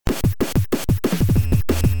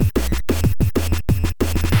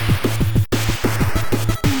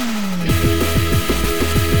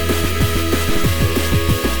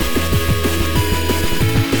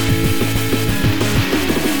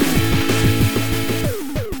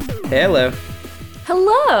Hello.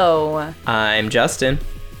 Hello. I'm Justin.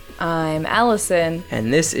 I'm Allison.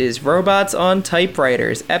 And this is Robots on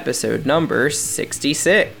Typewriters, episode number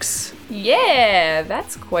 66. Yeah,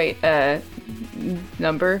 that's quite a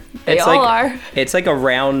number. They It's all like, are. It's like a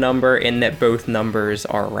round number in that both numbers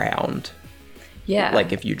are round. Yeah.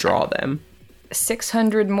 Like if you draw them.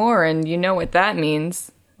 600 more, and you know what that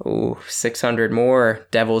means. Ooh, 600 more.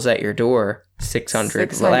 Devil's at your door.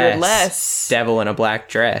 600 less. Devil in a black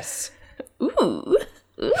dress. Ooh.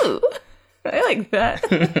 I like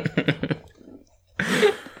that.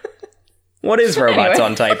 What is Robots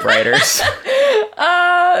on Typewriters?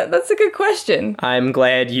 That's a good question. I'm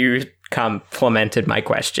glad you complimented my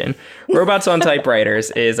question. Robots on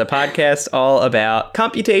Typewriters is a podcast all about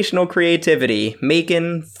computational creativity,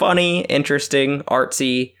 making funny, interesting,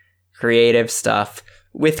 artsy, creative stuff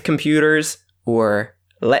with computers or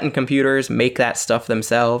letting computers make that stuff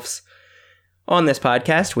themselves. On this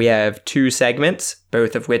podcast, we have two segments,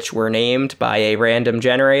 both of which were named by a random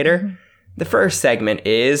generator. Mm-hmm. The first segment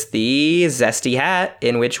is the Zesty Hat,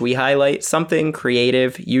 in which we highlight something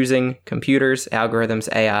creative using computers, algorithms,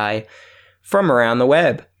 AI from around the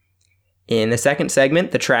web. In the second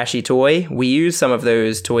segment, the Trashy Toy, we use some of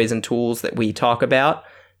those toys and tools that we talk about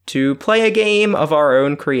to play a game of our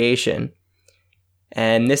own creation.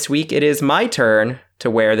 And this week, it is my turn to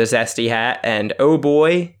wear the Zesty Hat, and oh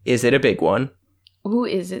boy, is it a big one. Ooh,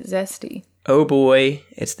 is it zesty? Oh boy,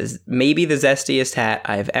 it's maybe the zestiest hat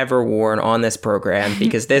I've ever worn on this program,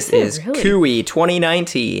 because this is really? Cooey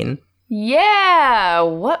 2019. Yeah,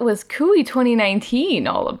 what was Cooey 2019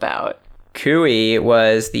 all about? Cooey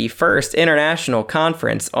was the first international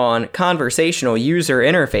conference on conversational user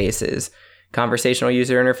interfaces. Conversational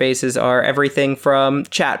user interfaces are everything from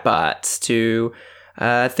chatbots to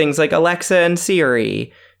things like Alexa and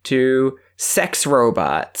Siri to sex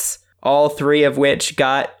robots. All three of which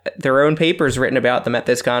got their own papers written about them at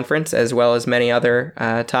this conference, as well as many other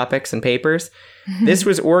topics and papers. This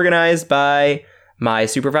was organized by my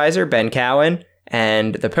supervisor, Ben Cowan,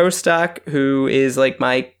 and the postdoc, who is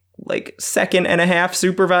my second and a half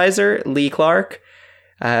supervisor, Lee Clark.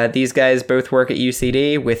 These guys both work at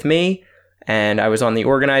UCD with me, and I was on the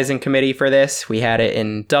organizing committee for this. We had it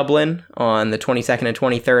in Dublin on the 22nd and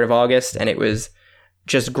 23rd of August, and it was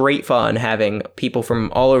just great fun having people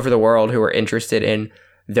from all over the world who are interested in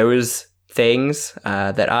those things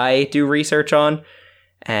that I do research on,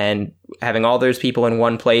 and having all those people in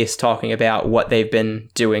one place talking about what they've been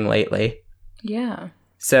doing lately. Yeah.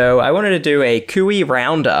 So I wanted to do a Cooey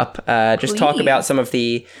roundup, just talk about some of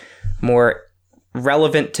the more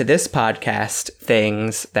relevant to this podcast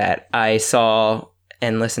things that I saw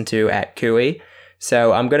and listened to at Cooey.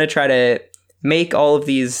 So I'm going to try to make all of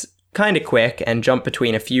these kind of quick and jump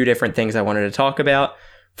between a few different things I wanted to talk about.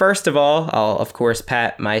 First of all, I'll of course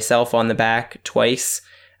pat myself on the back twice.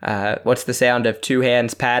 What's the sound of two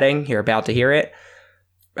hands patting? You're about to hear it.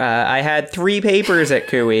 I had 3 papers at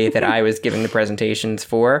Cooey that I was giving the presentations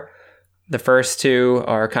for. The first 2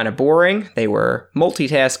 are kind of boring. They were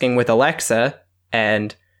multitasking with Alexa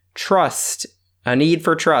and trust, a need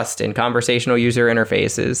for trust in conversational user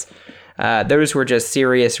interfaces. Those were just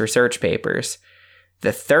serious research papers.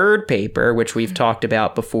 The third paper, which we've talked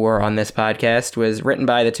about before on this podcast, was written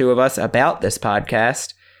by the two of us about this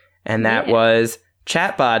podcast, and that was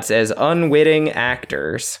Chatbots as Unwitting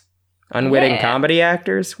Actors. Unwitting comedy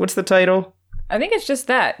actors? What's the title? I think it's just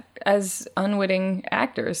that, as unwitting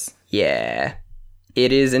actors. Yeah,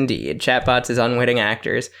 it is indeed. Chatbots as Unwitting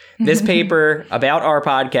Actors. This paper about our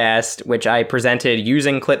podcast, which I presented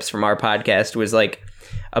using clips from our podcast, was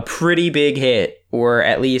a pretty big hit, or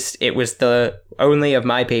at least it was the only of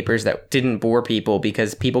my papers that didn't bore people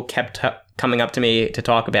because people kept coming up to me to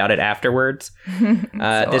talk about it afterwards.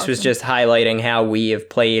 This was just highlighting how we have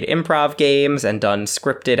played improv games and done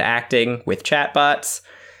scripted acting with chatbots,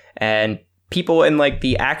 and people in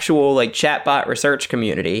the actual chatbot research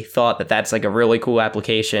community thought that that's a really cool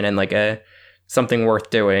application and something worth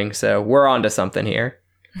doing. So we're on to something here.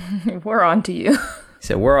 We're on to you.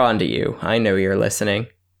 So we're on to you. I know you're listening.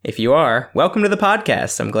 If you are, welcome to the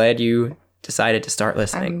podcast. I'm glad you decided to start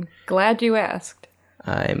listening. I'm glad you asked.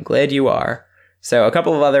 I'm glad you are. So a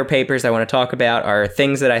couple of other papers I want to talk about are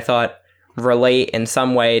things that I thought relate in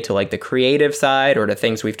some way to the creative side or to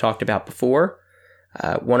things we've talked about before.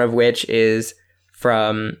 One of which is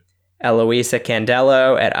from Eloisa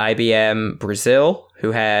Candelo at IBM Brazil,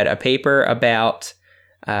 who had a paper about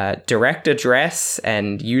direct address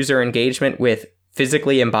and user engagement with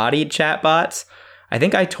physically embodied chatbots. I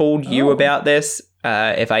think I told you about this.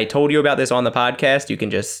 If I told you about this on the podcast, you can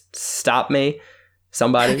just stop me.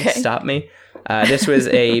 Somebody stop me. This was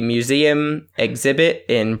a museum exhibit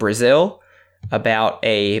in Brazil about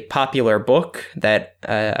a popular book that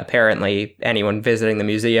apparently anyone visiting the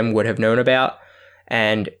museum would have known about.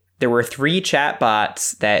 And there were 3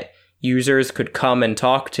 chatbots that users could come and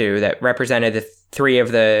talk to that represented the 3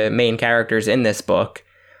 of the main characters in this book.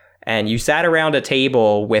 And you sat around a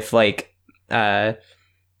table with like a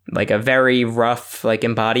very rough like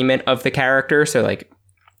embodiment of the character. So like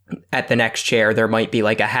at the next chair, there might be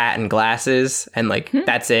like a hat and glasses and like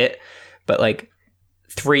that's it. But like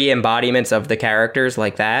 3 embodiments of the characters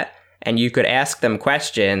like that. And you could ask them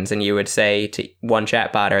questions and you would say to one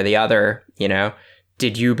chatbot or the other, you know,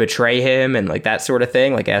 did you betray him? And like that sort of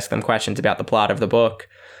thing, like ask them questions about the plot of the book.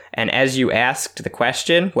 And as you asked the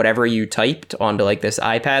question, whatever you typed onto like this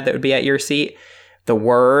iPad that would be at your seat, the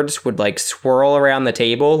words would like swirl around the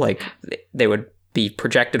table. Like they would be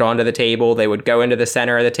projected onto the table. They would go into the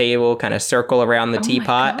center of the table, kind of circle around the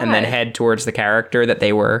teapot and then head towards the character that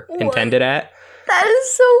they were intended at. That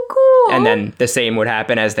is so cool. And then the same would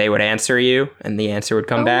happen as they would answer you and the answer would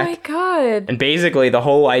come back. Oh my God. And basically the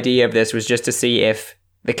whole idea of this was just to see if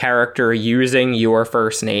the character using your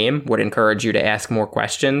first name would encourage you to ask more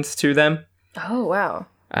questions to them. Oh, wow.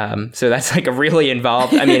 So that's like a really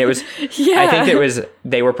involved, I mean, it was, I think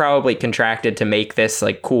they were probably contracted to make this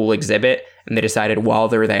like cool exhibit and they decided while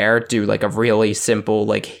they're there, do like a really simple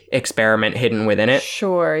like experiment hidden within it.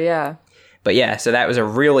 Sure, yeah. But yeah, so that was a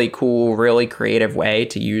really cool, really creative way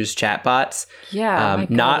to use chatbots. Yeah. God,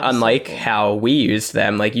 not unlike how we used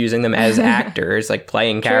them, like using them as actors, like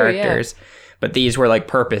playing characters. Yeah. But these were like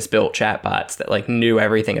purpose-built chatbots that like knew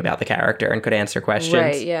everything about the character and could answer questions.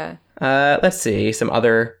 Right, yeah. Let's see, some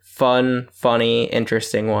other fun, funny,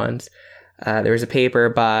 interesting ones. There was a paper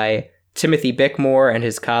by Timothy Bickmore and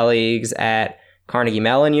his colleagues at Carnegie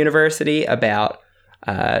Mellon University about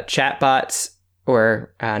chatbots,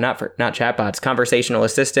 or not chatbots, conversational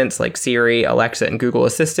assistants like Siri, Alexa, and Google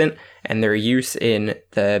Assistant, and their use in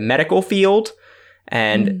the medical field.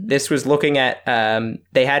 And this was looking at,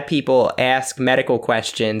 they had people ask medical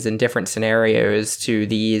questions in different scenarios to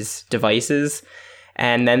these devices.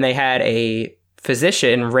 And then they had a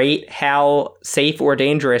physician rate how safe or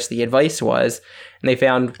dangerous the advice was. And they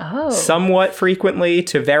found somewhat frequently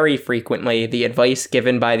to very frequently, the advice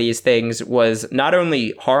given by these things was not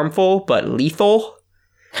only harmful, but lethal.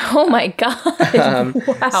 Oh my God.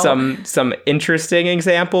 Wow. Some interesting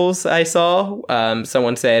examples I saw.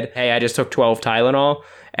 Someone said, hey, I just took 12 Tylenol.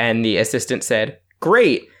 And the assistant said,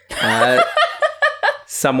 great.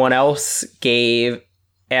 Someone else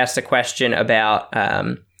asked a question about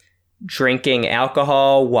drinking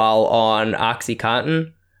alcohol while on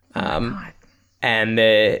OxyContin. And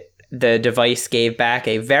the device gave back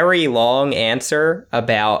a very long answer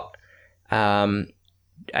about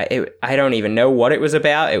I don't even know what it was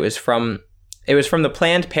about. It was from the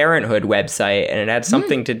Planned Parenthood website, and it had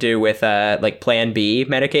something to do with like Plan B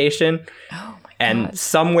medication. Oh my God. And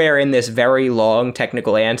somewhere in this very long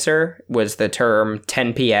technical answer was the term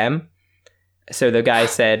 10 p.m. So the guy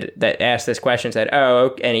that asked this question said,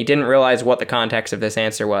 oh, and he didn't realize what the context of this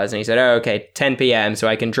answer was. And he said, oh, okay, 10 p.m. So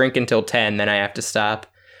I can drink until 10, then I have to stop.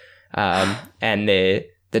 And the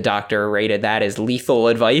doctor rated that as lethal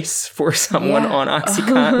advice for someone on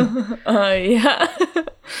OxyContin. Yeah.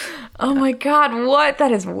 Oh my God, what?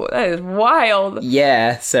 That is wild.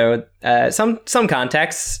 Yeah, so some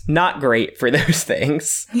contexts, not great for those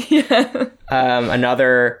things. Yeah.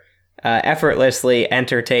 Another effortlessly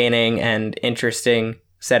entertaining and interesting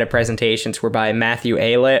set of presentations were by Matthew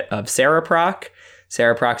Aylett of Cereproc.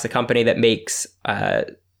 Cereproc's a company that makes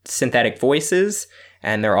synthetic voices,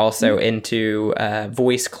 and they're also into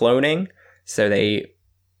voice cloning. So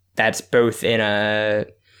that's both in a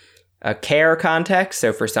care context.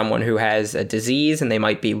 So for someone who has a disease and they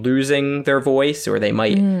might be losing their voice, or they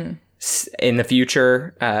might in the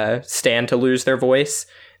future stand to lose their voice,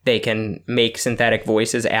 they can make synthetic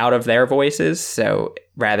voices out of their voices. So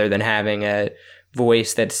rather than having a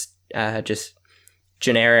voice that's just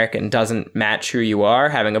generic and doesn't match who you are,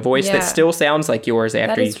 having a voice that still sounds like yours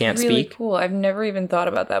after you can't really speak. Cool. I've never even thought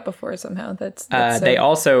about that before somehow. That's he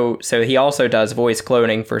also does voice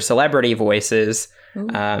cloning for celebrity voices.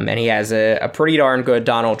 And he has a pretty darn good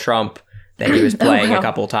Donald Trump that he was playing a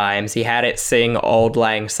couple times. He had it sing Auld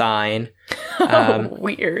Lang Syne.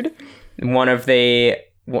 Weird.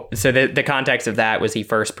 So the context of that was he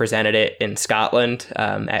first presented it in Scotland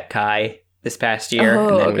at CHI this past year,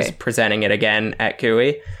 and then was presenting it again at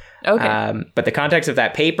CUI. Okay. But the context of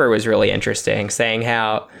that paper was really interesting, saying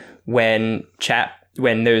how when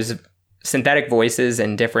those synthetic voices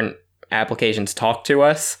and different applications talk to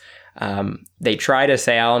us, They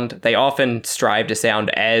often strive to sound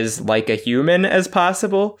as like a human as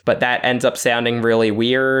possible, but that ends up sounding really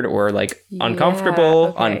weird or like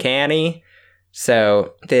uncomfortable, uncanny.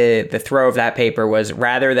 So the throw of that paper was,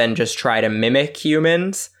 rather than just try to mimic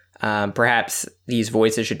humans, perhaps these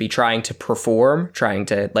voices should be trying to perform, trying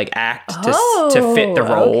to like act to fit the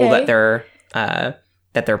role that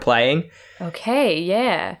they're playing. Okay,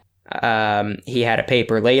 yeah. He had a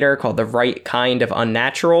paper later called The Right Kind of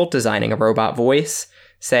Unnatural, Designing a Robot Voice,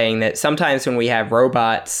 saying that sometimes when we have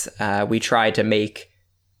robots, we try to make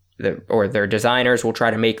their designers will try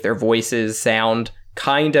to make their voices sound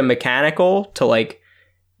kind of mechanical to like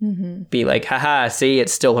be like, haha, see,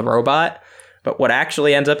 it's still a robot. But what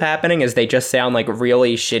actually ends up happening is they just sound like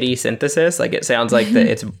really shitty synthesis. Like it sounds like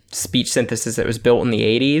it's speech synthesis that was built in the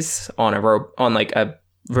 80s on like a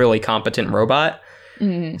really competent robot.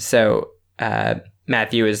 So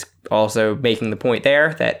Matthew is also making the point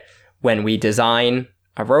there that when we design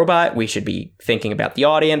a robot, we should be thinking about the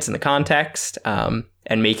audience and the context,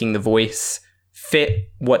 and making the voice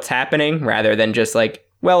fit what's happening rather than just like,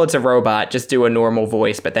 well, it's a robot, just do a normal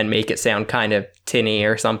voice, but then make it sound kind of tinny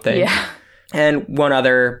or something. Yeah. And one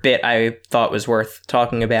other bit I thought was worth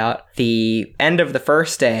talking about, the end of the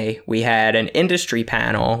first day, we had an industry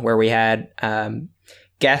panel where we had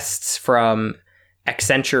guests from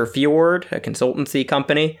Accenture Fjord, a consultancy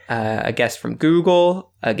company, a guest from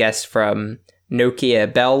Google, a guest from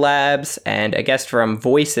Nokia Bell Labs, and a guest from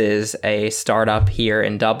Voices, a startup here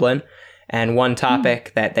in Dublin. And one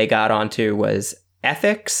topic that they got onto was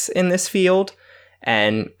ethics in this field.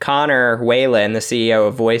 And Connor Whalen, the CEO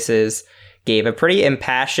of Voices, gave a pretty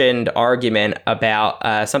impassioned argument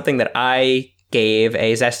about something that I gave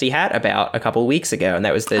a Zesty Hat about a couple weeks ago, and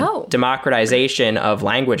that was the democratization of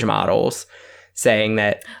language models, saying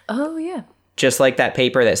that just like that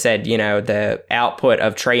paper that said, you know, the output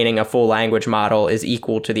of training a full language model is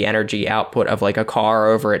equal to the energy output of like a car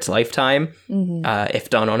over its lifetime, if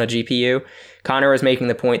done on a GPU. Connor was making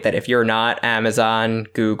the point that if you're not Amazon,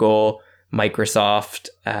 Google, Microsoft,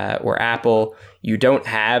 or Apple, you don't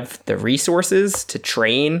have the resources to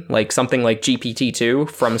train like something like GPT-2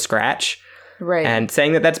 from scratch. Right. And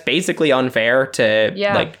saying that that's basically unfair to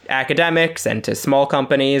like academics and to small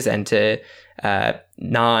companies and to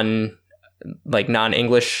non-English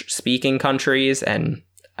speaking countries and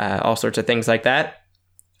all sorts of things like that.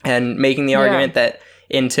 And making the argument that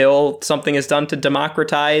until something is done to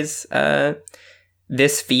democratize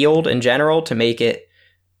this field in general, to make it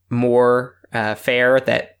more fair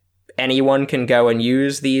that anyone can go and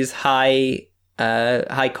use these high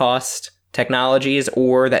cost technologies,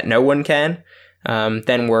 or that no one can,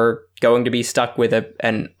 then we're going to be stuck with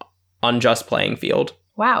an unjust playing field.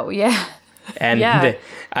 Wow, yeah. And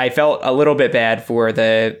I felt a little bit bad for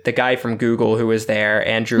the guy from Google who was there,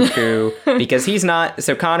 Andrew Koo, because he's not...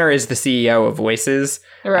 So Connor is the CEO of Voices.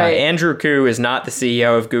 Right. Andrew Koo is not the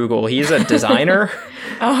CEO of Google. He's a designer.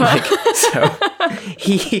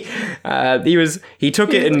 He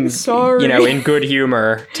took it in, in good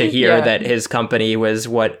humor to hear that his company was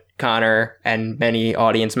what Connor and many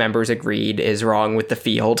audience members agreed is wrong with the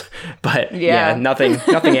field. But nothing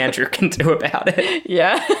Andrew can do about it.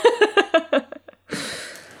 Yeah.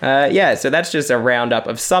 So that's just a roundup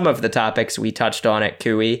of some of the topics we touched on at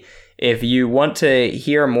CUI. If you want to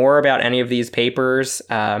hear more about any of these papers,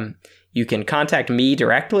 you can contact me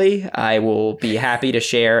directly. I will be happy to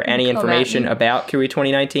share any information about CUI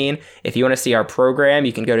 2019. If you want to see our program,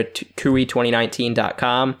 you can go to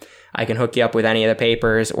CUI2019.com. I can hook you up with any of the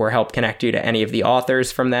papers or help connect you to any of the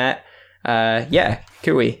authors from that.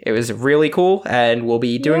 CUI. It was really cool, and we'll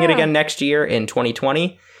be doing it again next year in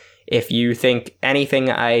 2020. If you think anything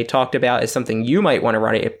I talked about is something you might want to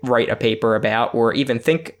write a paper about or even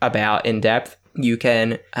think about in depth, you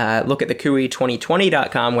can look at the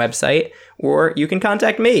CUI2020.com website, or you can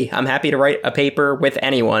contact me. I'm happy to write a paper with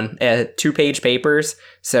anyone, 2-page papers,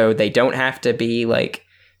 so they don't have to be like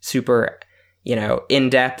super,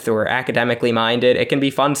 in-depth or academically minded. It can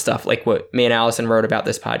be fun stuff like what me and Allison wrote about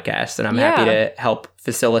this podcast, and I'm happy to help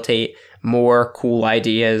facilitate more cool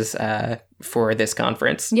ideas for this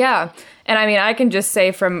conference. Yeah. And I mean, I can just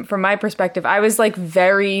say from my perspective, I was like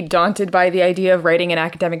very daunted by the idea of writing an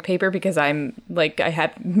academic paper because I'm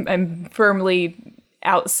firmly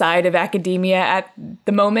outside of academia at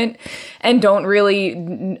the moment and don't really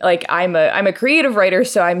I'm a creative writer,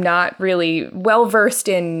 so I'm not really well versed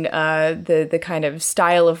in the kind of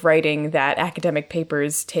style of writing that academic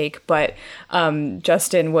papers take. But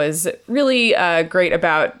Justin was really great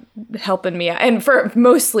about helping me out, and for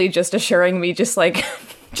mostly just assuring me just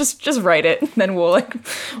write it, and then we'll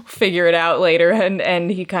figure it out later. And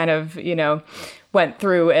he kind of went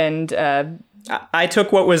through and I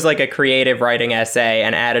took what was like a creative writing essay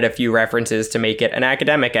and added a few references to make it an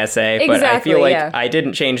academic essay. But I feel like I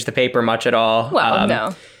didn't change the paper much at all. Well,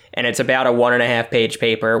 no. And it's about a 1.5 page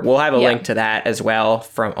paper. We'll have a link to that as well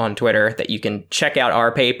on Twitter that you can check out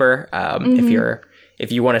our paper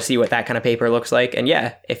if you want to see what that kind of paper looks like. And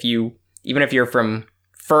yeah, even if you're from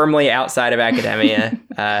firmly outside of academia,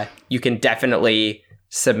 you can definitely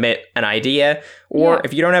submit an idea. Or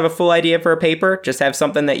if you don't have a full idea for a paper, just have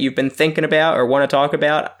something that you've been thinking about or want to talk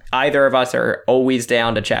about. Either of us are always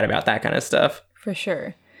down to chat about that kind of stuff. For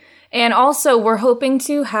sure. And also, we're hoping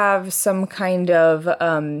to have some kind of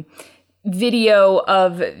video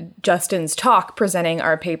of Justin's talk presenting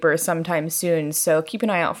our paper sometime soon. So keep an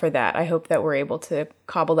eye out for that. I hope that we're able to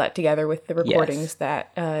cobble that together with the recordings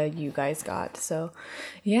that you guys got. So,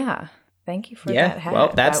 yeah. Thank you for that hat.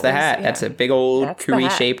 Well, that's the hat. That's a big old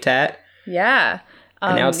Cooey-shaped hat. Yeah.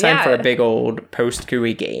 And now it's time for a big old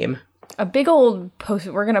post-Cooey game. A big old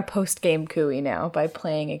we're going to post-game Cooey now by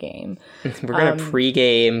playing a game. We're going to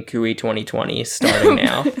pre-game Cooey 2020 starting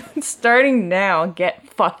now. Starting now. Get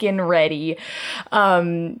fucking ready.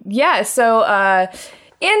 So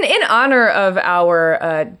in honor of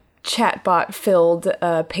our chatbot-filled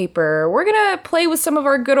paper, we're going to play with some of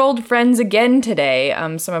our good old friends again today,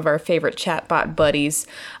 some of our favorite chatbot buddies.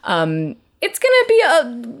 It's going to be a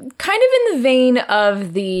kind of in the vein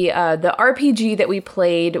of the RPG that we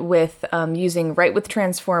played with using Write with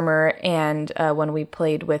Transformer, and when we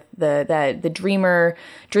played with the Dreamer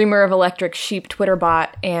of Electric Sheep Twitter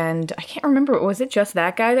bot, and I can't remember, was it just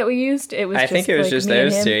that guy that we used? I think it was just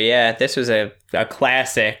those two. Yeah, this was a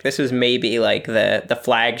classic. This was maybe like the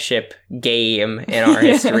flagship game in our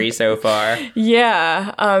history so far.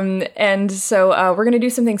 Yeah, and so we're going to do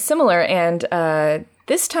something similar, and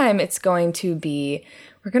this time it's going to be,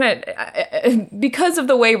 because of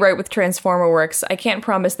the way Write with Transformer works, I can't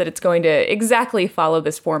promise that it's going to exactly follow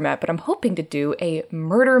this format, but I'm hoping to do a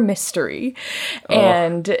murder mystery. Oh.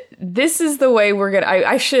 And this is the way we're going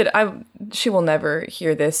to, she will never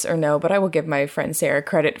hear this or know, but I will give my friend Sarah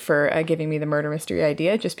credit for giving me the murder mystery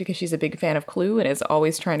idea, just because she's a big fan of Clue and is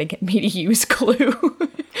always trying to get me to use Clue.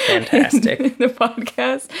 Fantastic. in the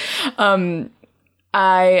podcast.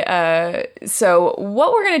 So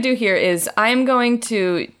what we're going to do here is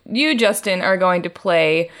you, Justin, are going to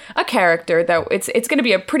play a character that it's going to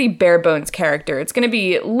be a pretty bare bones character. It's going to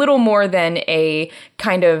be little more than a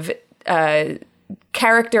kind of,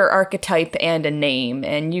 character archetype and a name,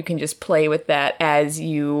 and you can just play with that as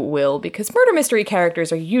you will, because murder mystery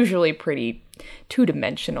characters are usually pretty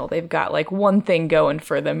two-dimensional. They've got like one thing going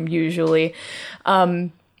for them usually.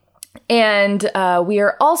 And we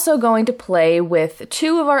are also going to play with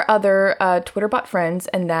two of our other Twitterbot friends,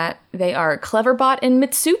 and that they are Cleverbot and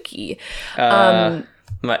Mitsuki.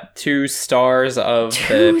 2 stars of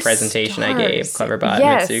the presentation I gave, Cleverbot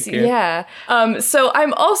and Mitsuki. Yeah. So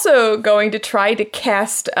I'm also going to try to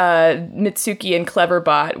cast Mitsuki and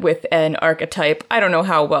Cleverbot with an archetype. I don't know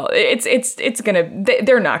how well. It's gonna.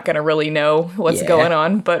 They're not gonna really know what's going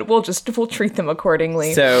on, but we'll treat them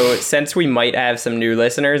accordingly. So since we might have some new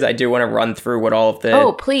listeners, I do want to run through what all of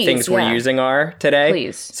the things we're using are today.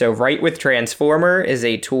 Please. So Write with Transformer is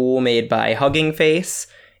a tool made by Hugging Face,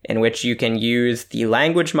 in which you can use the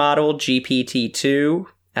language model GPT-2.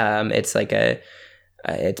 It's like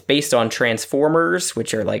it's based on transformers,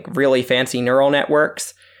 which are like really fancy neural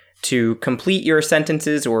networks, to complete your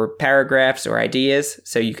sentences or paragraphs or ideas.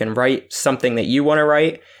 So you can write something that you want to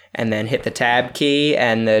write and then hit the tab key,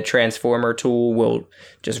 and the transformer tool will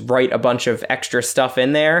just write a bunch of extra stuff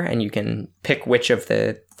in there, and you can pick which of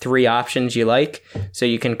the 3 options you like. So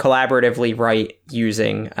you can collaboratively write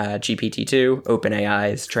using GPT-2,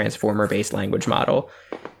 OpenAI's transformer-based language model.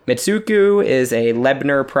 Mitsuku is a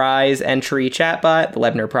Lebner Prize entry chatbot. The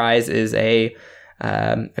Lebner Prize is a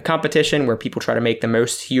competition where people try to make the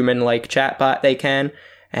most human-like chatbot they can.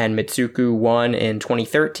 And Mitsuku won in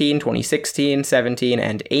 2013, 2016, 17,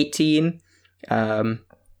 and 18. Damn.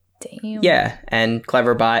 Yeah, and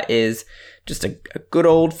Cleverbot is just a good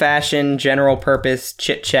old-fashioned general-purpose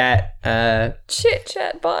chit-chat.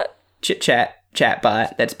 Chit-chat bot. Chit-chat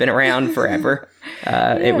chatbot that's been around forever.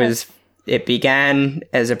 It began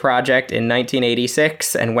as a project in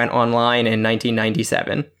 1986 and went online in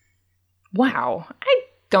 1997. Wow. I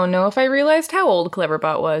don't know if I realized how old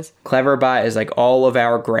Cleverbot was. Cleverbot is like all of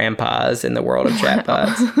our grandpas in the world of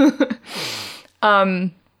chatbots.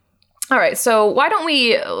 All right, so why don't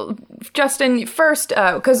we, Justin, first,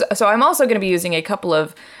 so I'm also going to be using a couple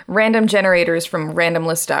of random generators from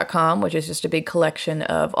randomlist.com, which is just a big collection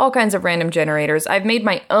of all kinds of random generators. I've made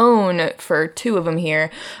my own for 2 of them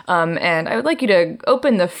here, and I would like you to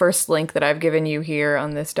open the first link that I've given you here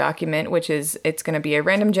on this document, which is, it's going to be a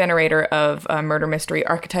random generator of murder mystery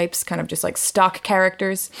archetypes, kind of just like stock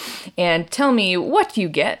characters, and tell me what you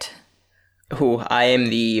get. Ooh, I am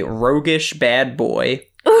the roguish bad boy.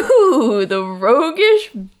 Ooh, the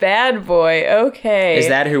roguish bad boy. Okay. Is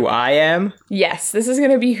that who I am? Yes, this is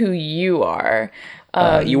going to be who you are.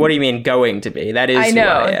 What do you mean going to be? That is who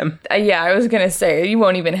I am. Yeah, I was going to say, you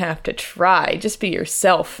won't even have to try. Just be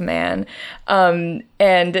yourself, man. And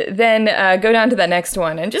then go down to that next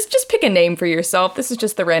one and just pick a name for yourself. This is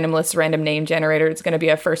just the Random List random name generator. It's going to be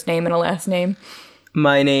a first name and a last name.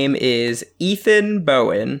 My name is Ethan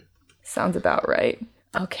Bowen. Sounds about right.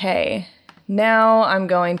 Okay. Now I'm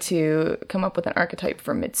going to come up with an archetype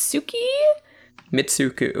for Mitsuki.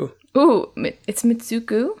 Mitsuku. Ooh, it's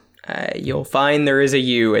Mitsuku? You'll find there is a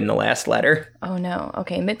U in the last letter. Oh no.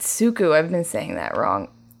 Okay, Mitsuku. I've been saying that wrong.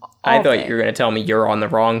 I thought you were going to tell me you're on the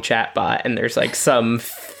wrong chatbot and there's like some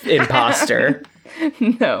imposter.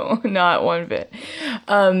 No, not one bit.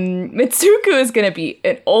 Mitsuku is going to be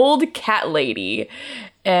an old cat lady.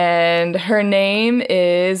 And her name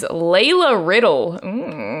is Layla Riddle.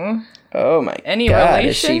 Oh my god,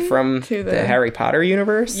 is she from the Harry Potter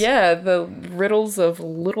universe? Yeah, the riddles of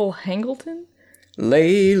Little Hangleton.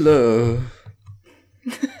 Layla.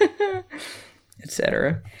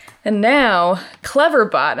 Etc. And now,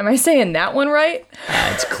 Cleverbot. Am I saying that one right?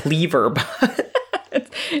 It's Cleaverbot.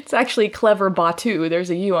 It's actually Cleverbot.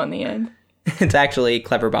 There's a U on the end. It's actually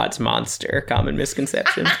Cleverbot's monster. Common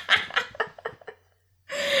misconception.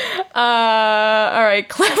 All right,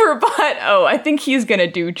 Cleverbot. Oh, I think he's gonna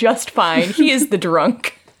do just fine. He is the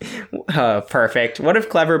drunk. Perfect. What if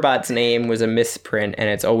Cleverbot's name was a misprint and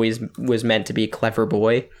it's always was meant to be Clever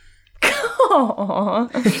Boy?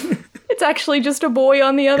 Aww. It's actually just a boy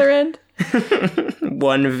on the other end.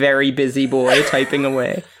 One very busy boy typing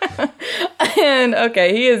away. And,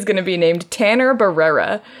 okay, he is gonna be named Tanner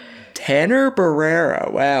Barrera. Tanner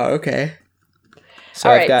Barrera. Wow, okay. So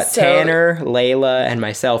I've got Tanner, Layla, and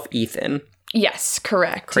myself, Ethan. Yes,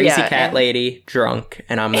 correct. Crazy cat lady, drunk,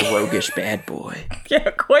 and I'm the roguish bad boy. Yeah,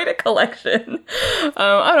 quite a collection.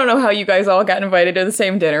 I don't know how you guys all got invited to the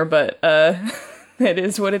same dinner, but it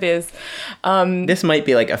is what it is. This might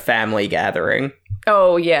be like a family gathering.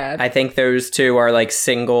 Oh, yeah. I think those two are like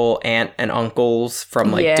single aunt and uncles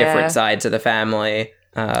from like different sides of the family.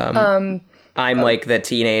 I'm like the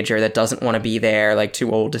teenager that doesn't want to be there, like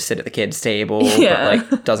too old to sit at the kids' table, but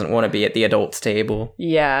like doesn't want to be at the adults' table.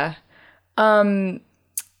 Yeah. Why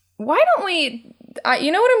don't we,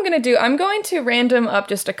 you know what I'm going to do? I'm going to random up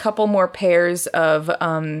just a couple more pairs of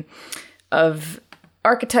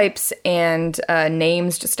archetypes and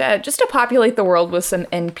names just to populate the world with some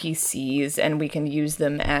NPCs, and we can use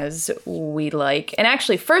them as we like. And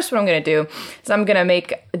actually, first what I'm going to do is I'm going to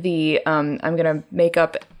make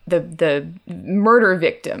up the murder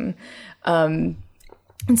victim. And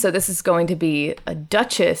so this is going to be a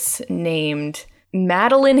duchess named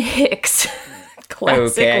Madeline Hicks.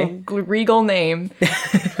 Classic regal name.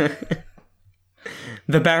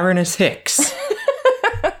 The Baroness Hicks.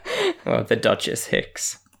 Oh, the Duchess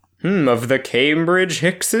Hicks. Of the Cambridge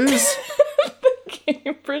Hickses?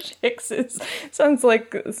 Cambridge Hickses. Sounds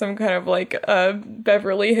like some kind of like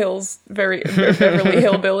Beverly Hills, Beverly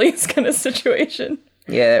Hillbillies kind of situation.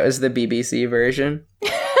 Yeah, that was the BBC version.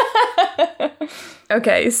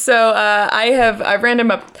 Okay, so I've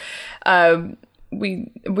random up. I've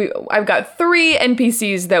got 3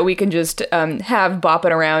 NPCs that we can just have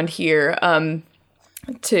bopping around here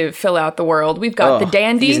to fill out the world. We've got the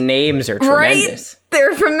dandy. These names are tremendous. Right? I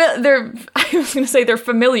was going to say they're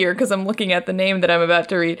familiar because I'm looking at the name that I'm about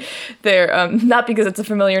to read. They're not because it's a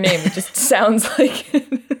familiar name. It just sounds like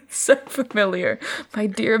it's so familiar. My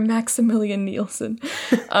dear Maximilian Nielsen.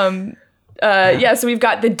 So we've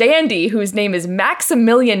got the dandy, whose name is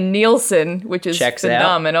Maximilian Nielsen, which is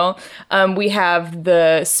phenomenal. We have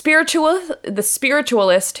the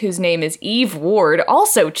spiritualist, whose name is Eve Ward,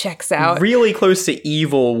 also checks out. Really close to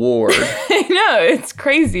Evil Ward. I know, it's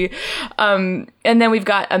crazy. And then we've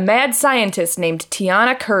got a mad scientist named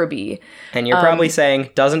Tiana Kirby. And you're probably saying,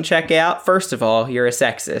 doesn't check out? First of all, you're a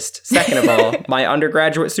sexist. Second of all, my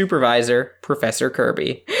undergraduate supervisor, Professor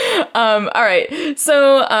Kirby. All right.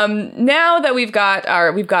 So now that we've got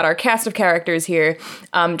our cast of characters here,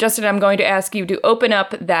 Justin, I'm going to ask you to open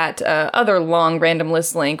up that other long random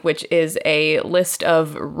list link, which is a list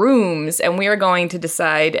of rooms, and we are going to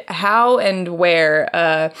decide how and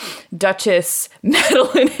where Duchess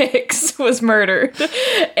Madeline Hicks was murdered.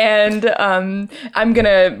 And I'm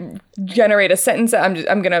gonna generate a sentence.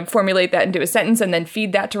 I'm gonna formulate that into a sentence and then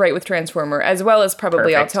feed that to Write with Transformer, as well as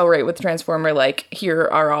probably I'll tell Write with Transformer, like, here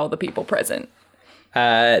are all the people present.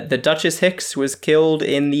 The Duchess Hicks was killed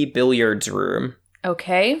in the billiards room.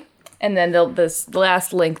 Okay. And then the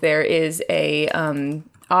last link there is a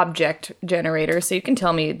object generator, so you can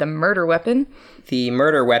tell me the murder weapon. The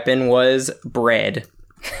murder weapon was bread.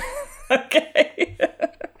 Okay.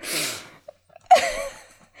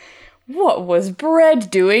 What was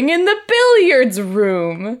Bread doing in the billiards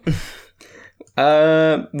room?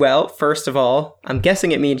 Well, first of all, I'm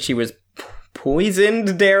guessing it means she was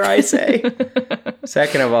poisoned, dare I say.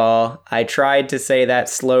 Second of all, I tried to say that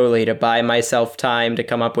slowly to buy myself time to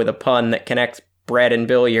come up with a pun that connects bread and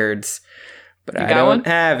billiards, but I don't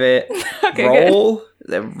have it. Okay, roll?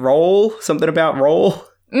 Roll? Something about roll?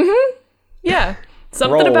 Mm-hmm. Yeah.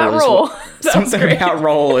 Something about roll. Something about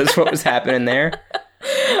roll is what was happening there.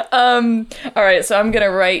 All right, so I'm gonna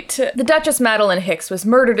write: the Duchess Madeline Hicks was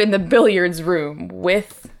murdered in the billiards room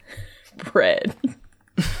with bread.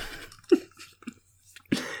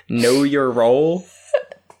 Know your role.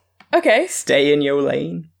 Okay. Stay in your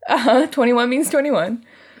lane. 21 means 21.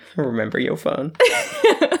 Remember your phone.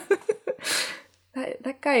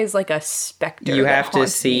 That guy is like a specter. You have to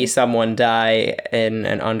see someone die in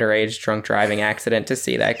an underage drunk driving accident to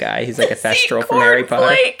see that guy. He's like a Thestral from Harry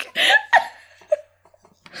Potter.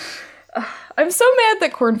 I'm so mad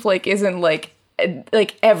that Cornflake isn't like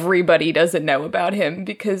everybody doesn't know about him,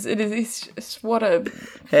 because he's just what a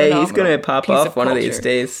hey, he's gonna pop up one of these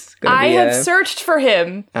days. I have searched for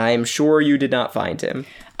him. I'm sure you did not find him.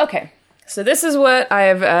 Okay, so this is what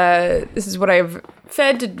I've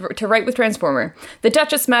fed to Write with Transformer. The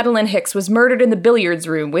Duchess Madeline Hicks was murdered in the billiards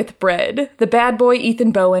room with bread. The bad boy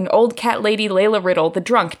Ethan Bowen, old cat lady Layla Riddle, the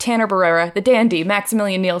drunk Tanner Barrera, the dandy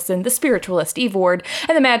Maximilian Nielsen, the spiritualist Eve Ward,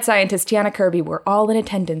 and the mad scientist Tiana Kirby were all in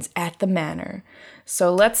attendance at the manor.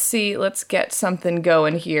 So let's get something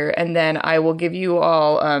going here, and then I will give you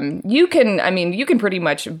all, you can pretty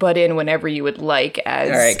much butt in whenever you would like as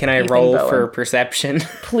all right, can I Ethan roll Bowen. for perception?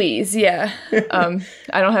 Please, yeah.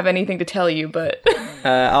 I don't have anything to tell you, but...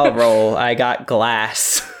 I'll roll. I got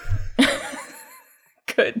glass.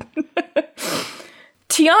 Good.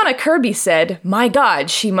 Tiana Kirby said, "My God,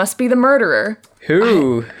 she must be the murderer."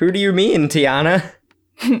 Who do you mean, Tiana?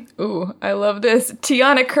 Ooh, I love this.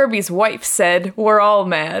 Tiana Kirby's wife said, "We're all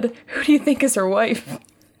mad." Who do you think is her wife?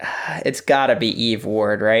 It's gotta be Eve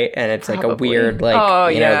Ward, right? And it's like a weird, like,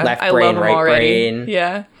 left I brain, love right already. brain.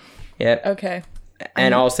 Yeah. Yep. Okay.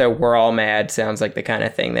 And also, "we're all mad" sounds like the kind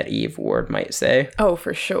of thing that Eve Ward might say. Oh,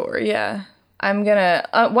 for sure. Yeah. I'm gonna,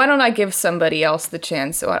 why don't I give somebody else the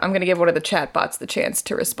chance? So I'm gonna give one of the chatbots the chance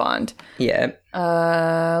to respond. Yeah.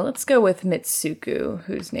 Let's go with Mitsuku,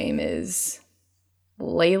 whose name is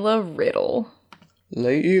Layla Riddle.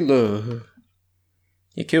 Layla.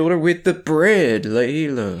 You killed her with the bread,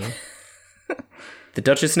 Layla. The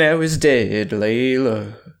Duchess now is dead,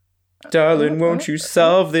 Layla. Darling, won't you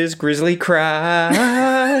solve this grisly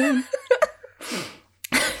crime?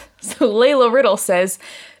 So Layla Riddle says,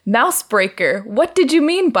 "Mousebreaker, what did you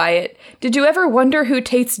mean by it? Did you ever wonder who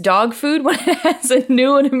tastes dog food when it has a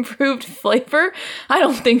new and improved flavor? I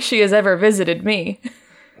don't think she has ever visited me."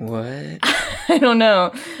 What? I don't know.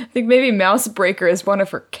 I think maybe Mousebreaker is one of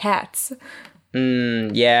her cats.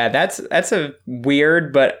 Yeah, that's a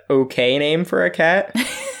weird but okay name for a cat.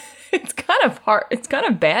 It's kind of hard. It's kind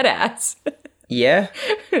of badass. Yeah.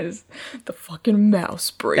 It's the fucking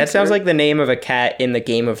Mousebreaker. That sounds like the name of a cat in the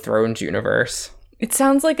Game of Thrones universe. It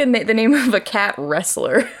sounds like the name of a cat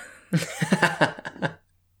wrestler.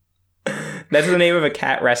 That's the name of a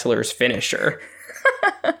cat wrestler's finisher.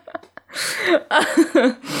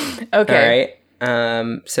 Okay. All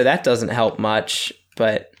right. So that doesn't help much,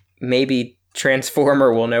 but maybe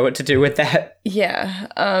Transformer will know what to do with that. Yeah.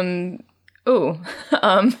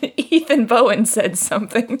 Ethan Bowen said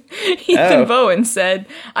something. Ethan Bowen said,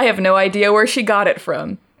 "I have no idea where she got it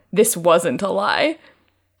from. This wasn't a lie."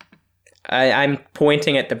 I'm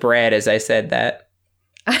pointing at the bread as I said that.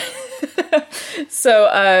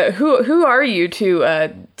 So, who are you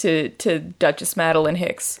to Duchess Madeline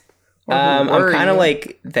Hicks? I'm kind of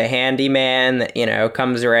like the handyman that,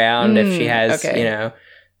 comes around if she has,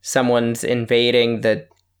 someone's invading the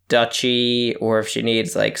duchy or if she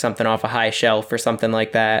needs like something off a high shelf or something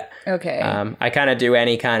like that. Okay. I kind of do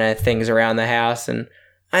any kind of things around the house, and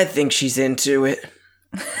I think she's into it.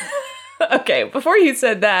 Okay, before you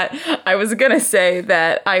said that, I was gonna say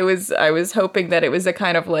that I was hoping that it was a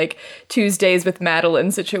kind of like Tuesdays with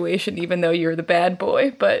Madeline situation, even though you're the bad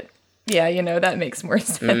boy. But yeah, that makes more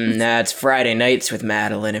sense. Nah, it's Friday nights with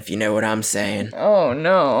Madeline, if you know what I'm saying. Oh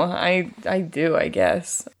no, I do, I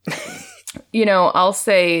guess. I'll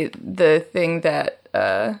say the thing that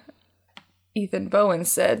Ethan Bowen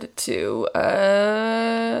said to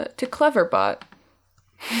Cleverbot.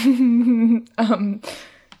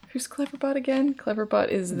 Who's Cleverbot again? Cleverbot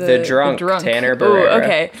is the drunk Tanner Barrera. Ooh,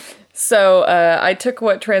 okay. So I took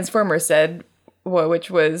what Transformer said,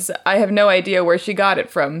 which was, I have no idea where she got it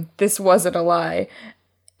from. This wasn't a lie.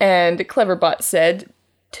 And Cleverbot said,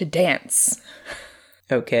 to dance.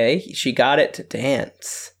 Okay, she got it to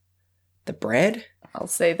dance. The bread? I'll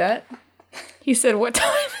say that. He said, what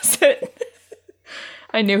time is it?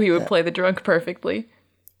 I knew he would play the drunk perfectly.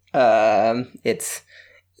 It's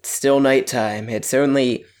still nighttime. It's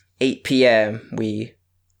only 8 p.m. We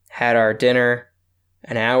had our dinner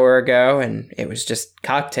an hour ago, and it was just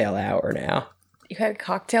cocktail hour now. You had a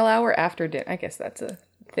cocktail hour after dinner? I guess that's a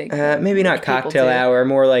thing. Maybe not cocktail hour,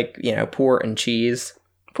 more like, port and cheese.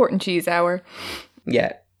 Port and cheese hour.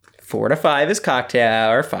 Yeah. 4 to 5 is cocktail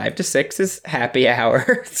hour, 5 to 6 is happy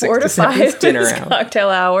hour, 4 to 5 is dinner hour. Cocktail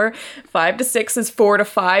hour, 5 to 6 is 4 to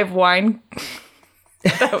 5 wine.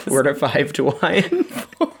 4 to 5 to wine.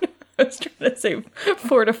 I was trying to say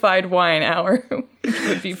fortified wine hour, which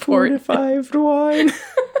would be fortified wine.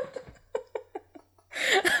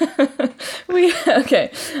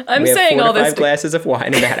 Okay. I'm saying all this. 4 to 5 glasses of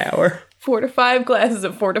wine in that hour. 4 to 5 glasses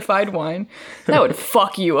of fortified wine. That would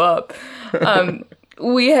fuck you up.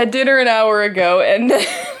 We had dinner an hour ago, and then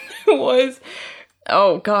it was.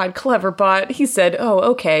 Oh, God, Cleverbot. He said, oh,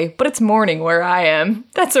 okay, but it's morning where I am.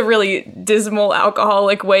 That's a really dismal,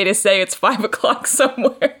 alcoholic way to say it's 5 o'clock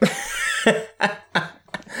somewhere.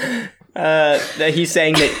 He's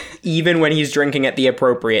saying that even when he's drinking at the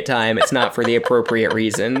appropriate time, it's not for the appropriate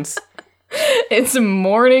reasons. It's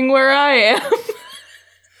morning where I am.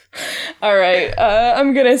 All right,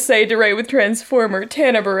 I'm going to say to Ray with Transformer,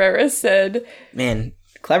 Tanner Barrera said... Man,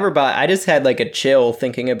 Cleverbot, I just had like a chill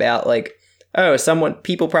thinking about like, oh,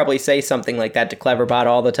 people probably say something like that to Cleverbot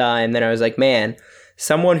all the time. Then I was like, man,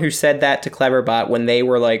 someone who said that to Cleverbot when they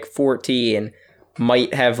were like 14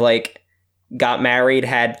 might have like got married,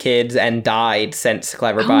 had kids, and died since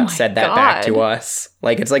Cleverbot said that back to us.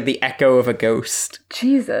 Like, it's like the echo of a ghost.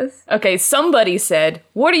 Jesus. Okay, somebody said,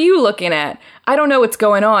 what are you looking at? I don't know what's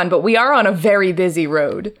going on, but we are on a very busy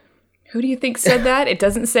road. Who do you think said that? It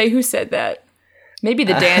doesn't say who said that. Maybe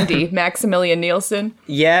the dandy, Maximilian Nielsen.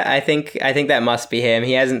 Yeah, I think that must be him.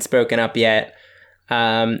 He hasn't spoken up yet.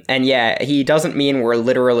 And yeah, he doesn't mean we're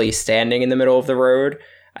literally standing in the middle of the road.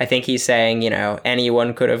 I think he's saying,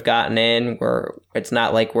 anyone could have gotten in. It's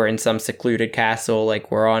not like we're in some secluded castle, like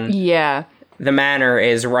we're on... Yeah. The manor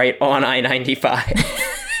is right on I-95.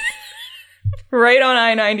 Right on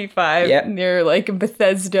I-95, yep. Near like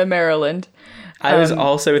Bethesda, Maryland. I was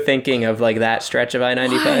also thinking of like that stretch of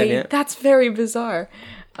I-95. Why? Yeah. That's very bizarre.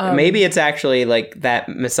 Maybe it's actually like that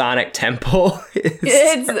Masonic temple.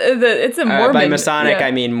 It's a Mormon. By Masonic, yeah.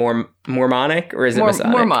 I mean Mormonic, or is it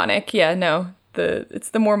Masonic? Mormonic, yeah, no.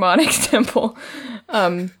 It's the Mormonic temple.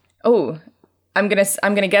 I'm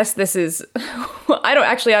gonna guess this is. I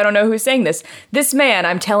don't know who's saying this. This man,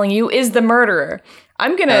 I'm telling you, is the murderer.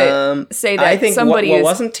 I'm gonna say that I think somebody is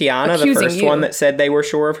wasn't Tiana the first one that said they were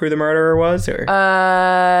sure of who the murderer was? Or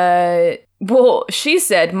well, she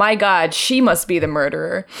said, "My God, she must be the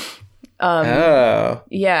murderer."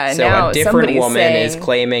 Yeah. So now a different woman is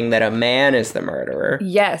claiming that a man is the murderer.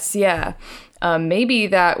 Yes. Yeah. Maybe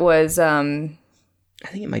that was. I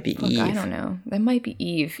think it might be Eve. I don't know. That might be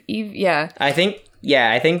Eve. Eve. Yeah. I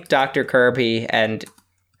think Dr. Kirby and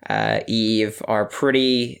Eve are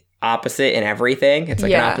pretty opposite in everything. It's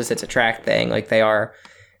like an opposites attract thing. Like they are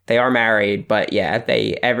married, but yeah,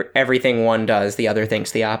 everything one does, the other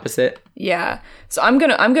thinks the opposite. Yeah. So I'm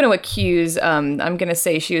gonna accuse. I'm gonna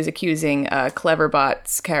say she was accusing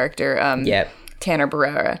Cleverbot's character. Tanner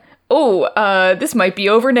Barrera. Oh, this might be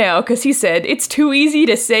over now because he said it's too easy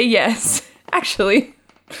to say yes. Actually,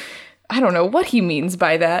 I don't know what he means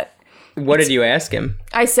by that. What did you ask him?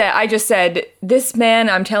 I just said, this man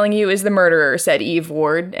I'm telling you is the murderer, said Eve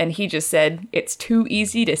Ward, and he just said, it's too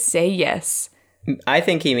easy to say yes. I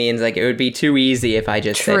think he means like it would be too easy if I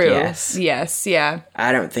just said yes. Yes, yeah.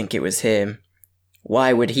 I don't think it was him.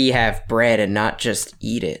 Why would he have bread and not just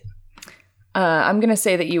eat it? I'm going to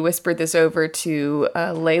say that you whispered this over to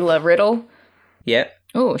Layla Riddle. Yep.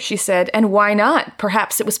 Oh, she said, and why not?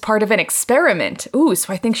 Perhaps it was part of an experiment. Ooh,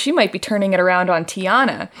 so I think she might be turning it around on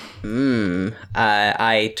Tiana.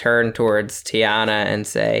 I turn towards Tiana and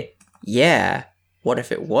say, yeah, what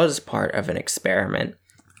if it was part of an experiment?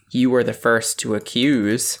 You were the first to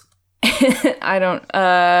accuse. I don't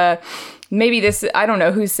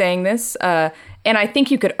know who's saying this. And I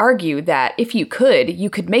think you could argue that if you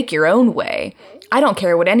could make your own way. I don't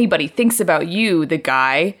care what anybody thinks about you, the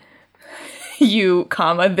guy. You,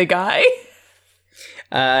 the guy.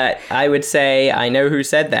 I would say I know who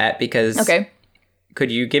said that because... Okay.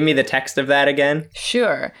 Could you give me the text of that again?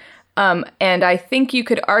 Sure. And I think you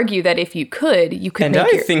could argue that if you could And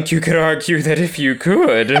I think you could argue that if you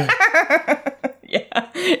could. Yeah,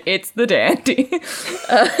 it's the dandy.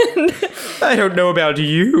 I don't know about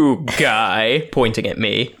you, guy. Pointing at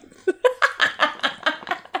me.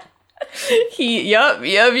 Yup.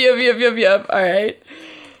 All right.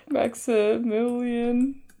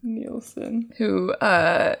 Maximilian Nielsen, who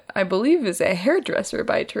I believe is a hairdresser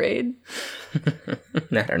by trade.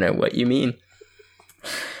 I don't know what you mean.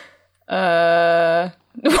 Well,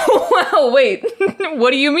 wait.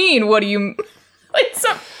 What do you mean? Wait, so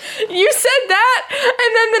you said that,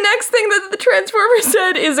 and then the next thing that the Transformer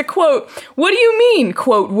said is a quote. What do you mean?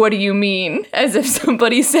 Quote, what do you mean? As if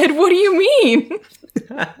somebody said, what do you mean?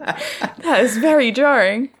 That is very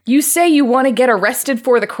jarring. You say you want to get arrested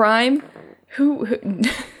for the crime? Who?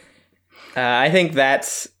 I think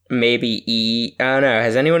that's maybe E. I don't know.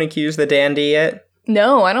 Has anyone accused the dandy yet?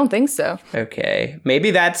 No, I don't think so. Okay.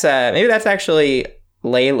 Maybe that's actually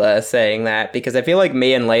Layla saying that, because I feel like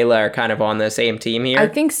me and Layla are kind of on the same team here. I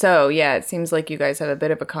think so. Yeah, it seems like you guys have a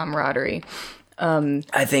bit of a camaraderie.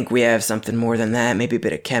 I think we have something more than that. Maybe a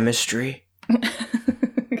bit of chemistry.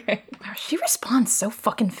 Okay. Wow, she responds so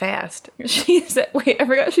fucking fast. Wait, I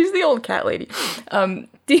forgot. She's the old cat lady.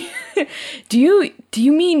 Do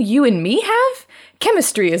you mean you and me have?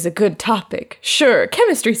 Chemistry is a good topic. Sure,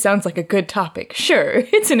 chemistry sounds like a good topic. Sure,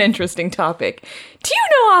 it's an interesting topic. Do you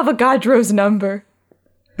know Avogadro's number?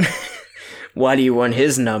 Why do you want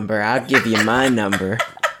his number? I'll give you my number.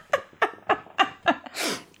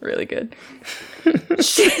 Really good.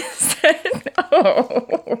 She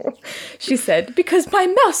said, because my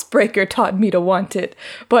mouse breaker taught me to want it.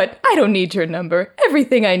 But I don't need your number.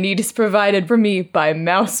 Everything I need is provided for me by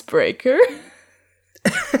mouse breaker.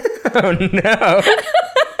 Oh, no.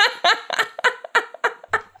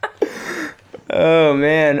 Oh,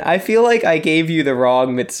 man. I feel like I gave you the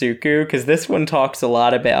wrong Mitsuku, because this one talks a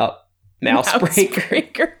lot about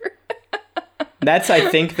Mousebreaker. That's, I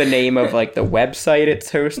think, the name of, like, the website it's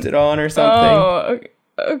hosted on or something. Oh,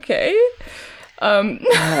 okay.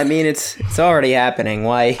 I mean, it's already happening.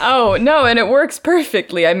 Why? Oh, no, and it works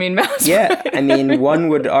perfectly. I mean, Mousebreaker. Yeah, I mean, one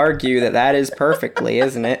would argue that is perfectly,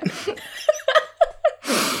 isn't it?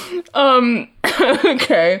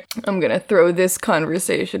 Okay. I'm gonna throw this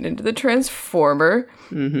conversation into the Transformer.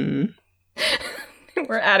 Mm-hmm.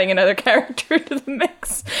 We're adding another character to the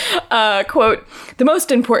mix. Quote, the most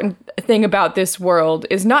important thing about this world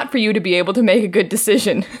is not for you to be able to make a good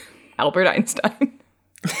decision. Albert Einstein.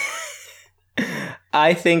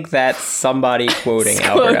 I think that's somebody quoting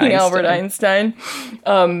Albert Einstein.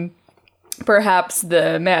 Perhaps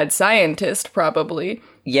the mad scientist, probably.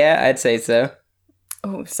 Yeah, I'd say so.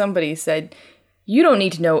 Oh, somebody said, you don't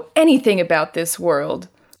need to know anything about this world.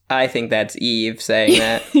 I think that's Eve saying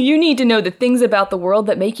that. You need to know the things about the world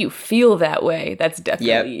that make you feel that way. That's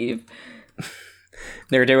definitely Eve.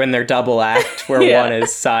 They're doing their double act where one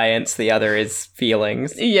is science, the other is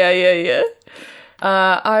feelings. Yeah.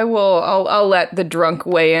 I'll let the drunk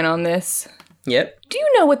weigh in on this. Yep. Do you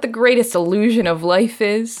know what the greatest illusion of life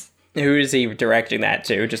is? Who is he directing that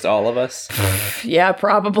to? Just all of us? Yeah,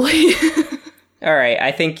 probably. All right,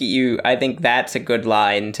 I think that's a good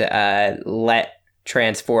line to let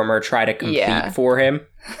Transformer try to compete for him.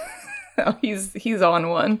 Oh, he's on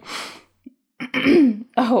one.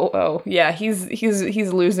 Yeah,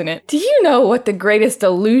 he's losing it. Do you know what the greatest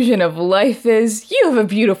illusion of life is? You have a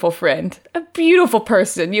beautiful friend, a beautiful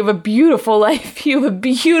person. You have a beautiful life. You have a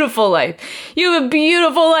beautiful life. You have a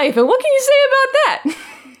beautiful life. And what can you say about that?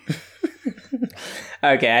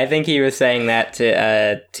 Okay, I think he was saying that to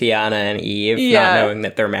Tiana and Eve, not knowing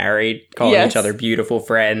that they're married, calling each other beautiful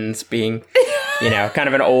friends, being, kind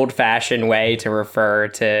of an old-fashioned way to refer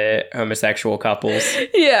to homosexual couples.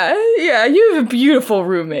 Yeah, you have a beautiful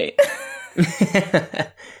roommate.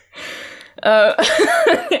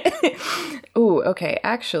 Ooh, okay,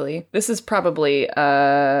 actually, this is probably,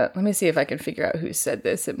 let me see if I can figure out who said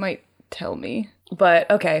this. It might tell me. But,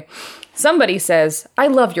 okay. Somebody says, I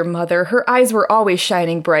love your mother. Her eyes were always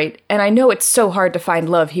shining bright, and I know it's so hard to find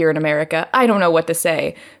love here in America. I don't know what to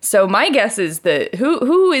say. So my guess is that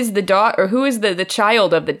who is the daughter, or who is the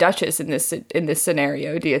child of the Duchess in this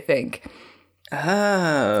scenario, do you think?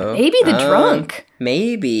 Oh. Maybe the drunk.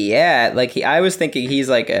 Maybe, yeah. Like, I was thinking he's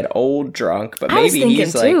like an old drunk, but maybe I was thinking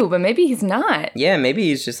he's like... too, but maybe he's not. Yeah, maybe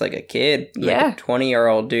he's just like a kid. Yeah. Like a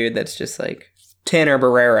 20-year-old dude that's just like Tanner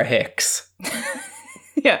Barrera Hicks.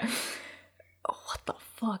 Yeah. Oh, what the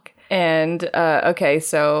fuck? And, okay,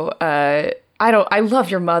 so, I love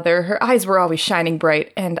your mother. Her eyes were always shining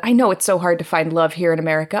bright, and I know it's so hard to find love here in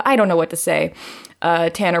America. I don't know what to say.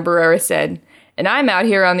 Tanner Barrera said, and I'm out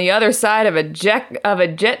here on the other side of a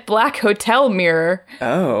jet black hotel mirror.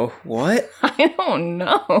 Oh, what? I don't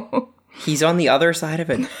know. He's on the other side of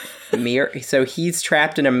a mirror, so he's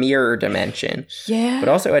trapped in a mirror dimension. Yeah. But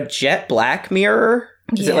also a jet black mirror?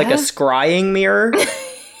 Is it like a scrying mirror?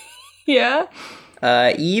 Yeah.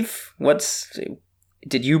 Eve,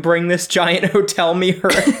 did you bring this giant hotel mirror?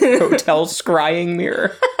 Hotel scrying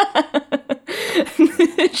mirror?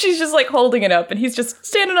 She's just like holding it up and he's just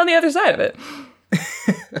standing on the other side of it.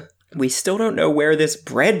 We still don't know where this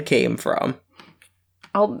bread came from.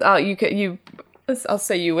 I'll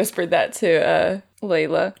say you whispered that to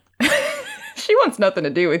Layla. She wants nothing to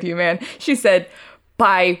do with you, man. She said,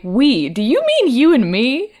 by we, do you mean you and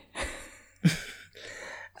me?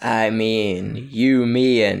 I mean, you,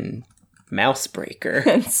 me, and Mousebreaker.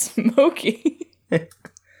 And Smokey.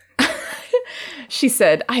 She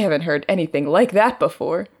said, I haven't heard anything like that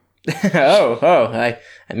before. I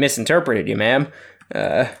misinterpreted you, ma'am.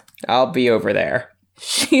 I'll be over there.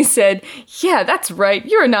 She said, yeah, that's right.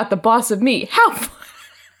 You're not the boss of me. How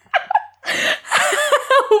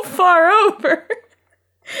far over?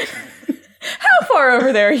 How far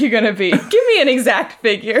over there are you going to be? Give me an exact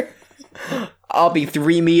figure. I'll be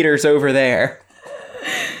 3 meters over there.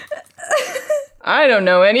 I don't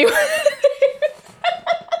know anyone.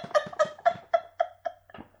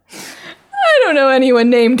 I don't know anyone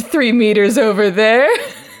named 3 meters over there.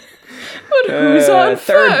 But who's on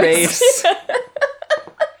third first? Base?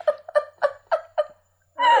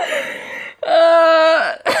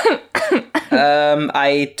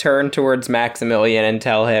 I turn towards Maximilian and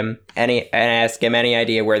tell him and ask him any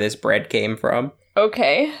idea where this bread came from.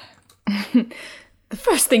 Okay. The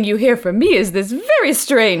first thing you hear from me is this very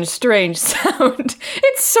strange sound.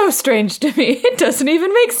 It's so strange to me, it doesn't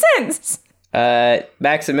even make sense.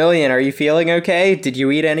 Maximilian, are you feeling okay? Did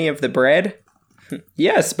you eat any of the bread?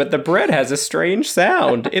 Yes, but the bread has a strange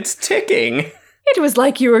sound. It's ticking. It was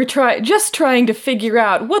like you were just trying to figure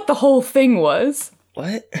out what the whole thing was.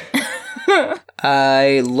 What?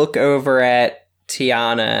 I look over at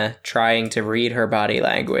Tiana, trying to read her body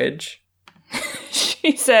language.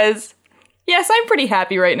 She says, yes, I'm pretty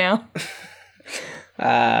happy right now.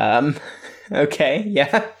 Okay,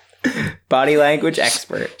 yeah. Body language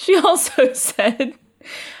expert. She also said,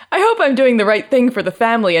 I hope I'm doing the right thing for the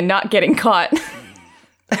family and not getting caught.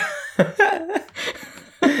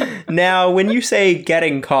 Now, when you say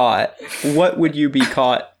getting caught, what would you be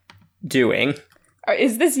caught doing?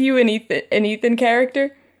 Is this you and Ethan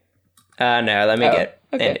character? No, let me get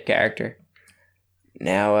into character.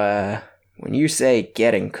 Now, when you say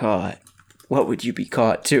getting caught, what would you be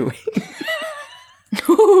caught doing?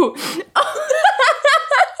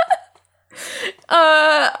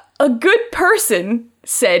 A good person,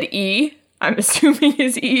 said E. I'm assuming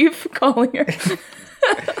is Eve calling her.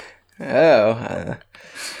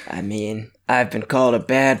 I mean, I've been called a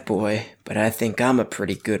bad boy, but I think I'm a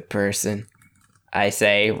pretty good person. I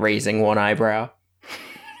say, raising one eyebrow.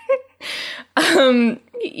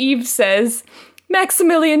 Eve says,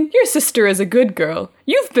 Maximilian, your sister is a good girl.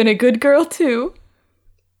 You've been a good girl, too.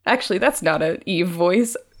 Actually, that's not an Eve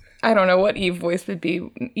voice. I don't know what Eve voice would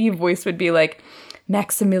be. Eve voice would be like,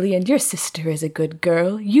 Maximilian, your sister is a good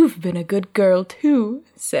girl. You've been a good girl, too,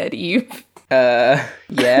 said Eve. Yeah.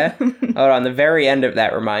 Hold on, the very end of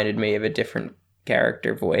that reminded me of a different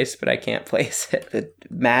character voice, but I can't place it.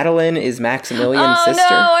 Madeline is Maximilian's sister. Oh,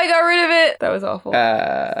 no, I got rid of it. That was awful.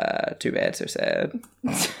 Too bad, so sad.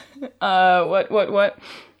 What?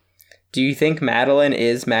 Do you think Madeline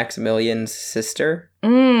is Maximilian's sister?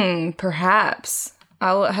 Perhaps.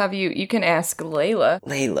 I'll have you can ask Layla.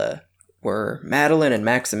 Layla, were Madeline and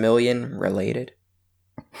Maximilian related?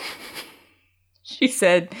 She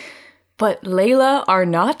said, but Layla are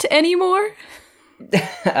not anymore?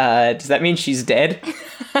 Does that mean she's dead?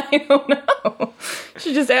 I don't know.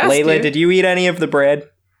 She just asked Layla, you. did you eat any of the bread?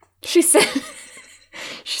 She said...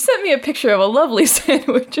 She sent me a picture of a lovely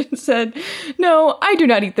sandwich and said, no, I do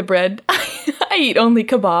not eat the bread. I eat only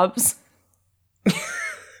kebabs.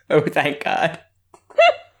 Oh, thank God.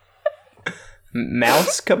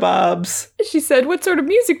 Mouse kebabs? She said, what sort of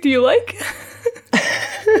music do you like?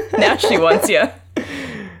 Now she wants you.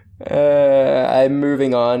 I'm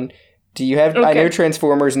moving on. Do you have... Okay. I know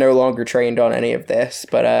Transformers no longer trained on any of this,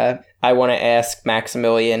 but I want to ask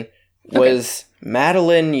Maximilian, was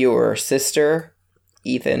Madeline your sister?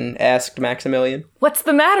 Ethan asked Maximilian. What's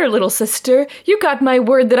the matter, little sister? You got my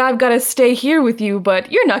word that I've got to stay here with you,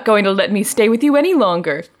 but you're not going to let me stay with you any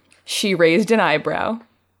longer. She raised an eyebrow.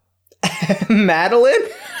 Madeline?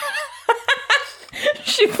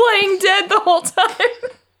 She playing dead the whole time.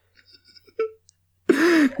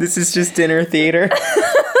 This is just dinner theater.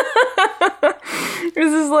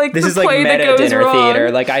 This is like meta dinner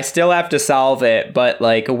theater. Like, I still have to solve it, but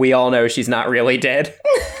like we all know she's not really dead.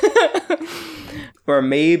 Or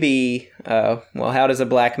maybe, how does a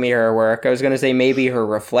black mirror work? I was going to say maybe her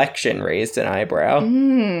reflection raised an eyebrow.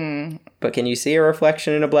 But can you see a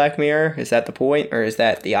reflection in a black mirror? Is that the point, or is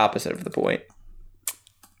that the opposite of the point?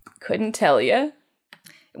 Couldn't tell you.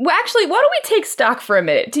 Well, actually, why don't we take stock for a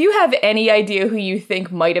minute? Do you have any idea who you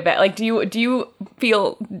think might have... Like, do you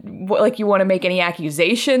feel like you want to make any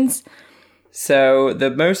accusations? So, the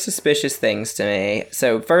most suspicious things to me...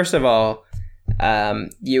 So, first of all,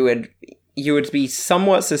 you would be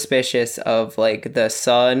somewhat suspicious of, like, the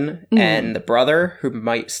son and the brother who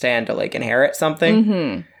might stand to, like, inherit something.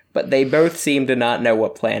 Mm-hmm. But they both seem to not know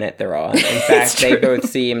what planet they're on. In fact, they both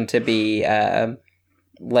seem to be...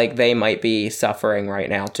 like they might be suffering right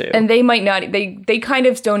now too. And they might not, they kind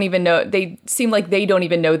of don't even know, they seem like they don't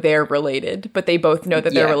even know they're related, but they both know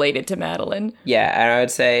that they're related to Madeline. Yeah, and I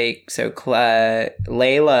would say, so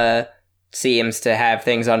Layla seems to have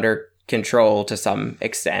things under control to some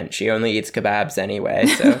extent. She only eats kebabs anyway,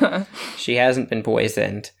 so she hasn't been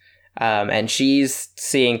poisoned. And she's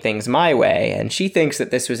seeing things my way, and she thinks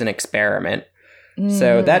that this was an experiment.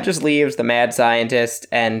 So that just leaves the mad scientist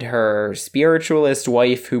and her spiritualist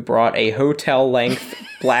wife who brought a hotel-length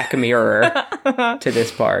black mirror to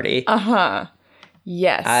this party. Uh-huh.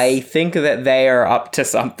 Yes. I think that they are up to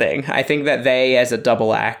something. I think that they, as a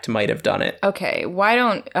double act, might have done it. Okay, why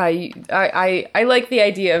don't... I like the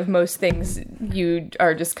idea of most things you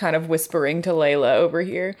are just kind of whispering to Layla over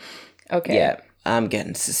here. Okay. Yeah, I'm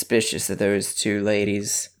getting suspicious of those two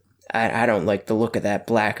ladies. I don't like the look of that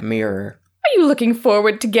black mirror. Are you looking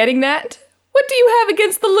forward to getting that? What do you have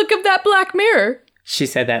against the look of that black mirror? She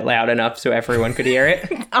said that loud enough so everyone could hear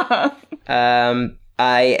it.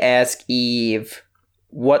 I ask Eve,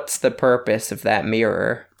 what's the purpose of that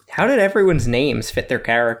mirror? How did everyone's names fit their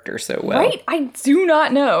character so well? Right? I do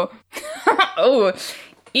not know. Oh,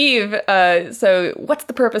 Eve, so what's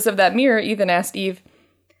the purpose of that mirror? Ethan asked Eve.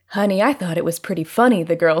 Honey, I thought it was pretty funny,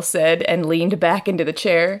 the girl said, and leaned back into the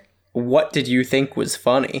chair. What did you think was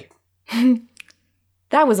funny?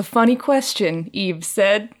 That was a funny question, Eve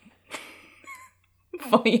said.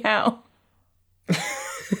 Funny how?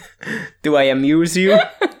 Do I amuse you? You're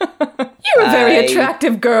a very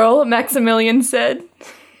attractive girl, Maximilian said.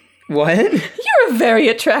 What? You're a very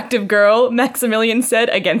attractive girl, Maximilian said,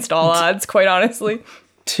 against all odds, quite honestly.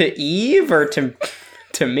 To Eve or to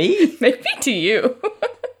me? Maybe to you.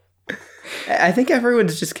 I think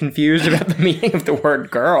everyone's just confused about the meaning of the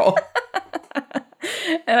word girl.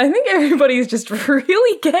 And I think everybody's just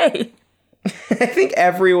really gay. I think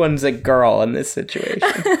everyone's a girl in this situation.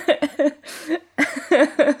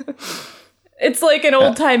 It's like an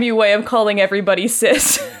old-timey way of calling everybody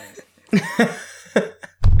cis.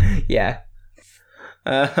 Yeah.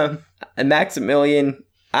 And Maximilian,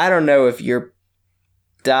 I don't know if you're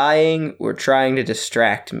dying or trying to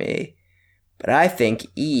distract me, but I think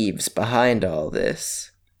Eve's behind all this.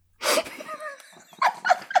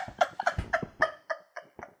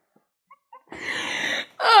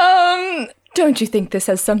 Don't you think this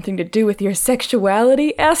has something to do with your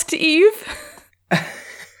sexuality? Asked Eve.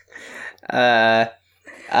 I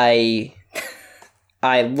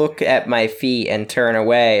look at my feet and turn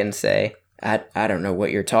away and say, I don't know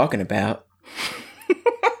what you're talking about.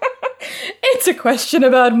 It's a question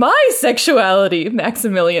about my sexuality,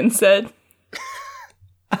 Maximilian said.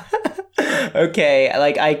 Okay,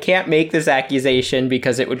 like, I can't make this accusation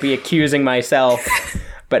because it would be accusing myself.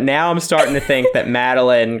 But now I'm starting to think that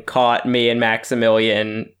Madeline caught me and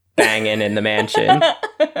Maximilian banging in the mansion.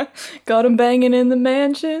 Got him banging in the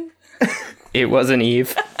mansion? It wasn't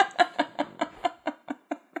Eve.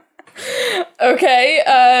 Okay,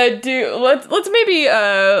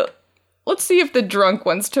 let's see if the drunk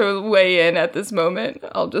wants to weigh in at this moment.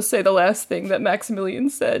 I'll just say the last thing that Maximilian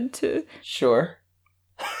said to... Sure.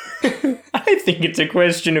 I think it's a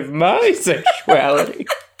question of my sexuality.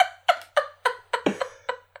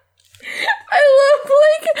 I love,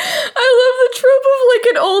 like,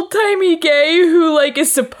 gay who, like,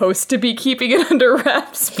 is supposed to be keeping it under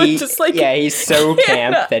wraps, but just, like... Yeah, he's so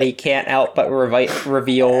camp that he can't help but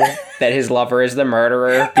reveal that his lover is the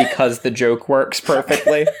murderer because the joke works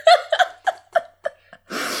perfectly.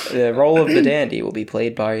 The role of the dandy will be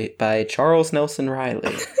played by Charles Nelson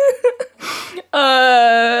Riley.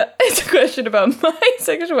 It's a question about my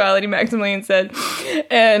sexuality, Maximilian said.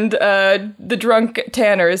 And the drunk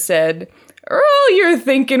Tanner said, "Are all your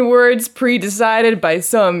thinking words pre-decided by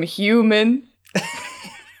some human?"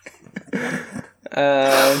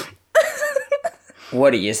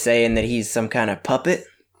 What are you saying, that he's some kind of puppet?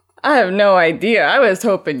 I have no idea. I was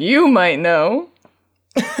hoping you might know.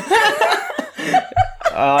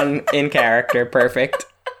 In character, perfect.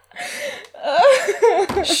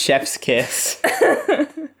 Chef's kiss.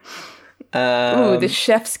 Ooh, the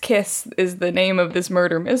chef's kiss is the name of this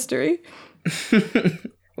murder mystery.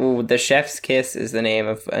 Ooh, the chef's kiss is the name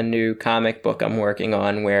of a new comic book I'm working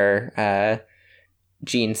on where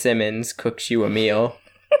Gene Simmons cooks you a meal.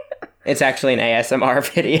 It's actually an ASMR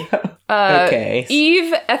video. Okay.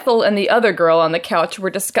 Eve, Ethel, and the other girl on the couch were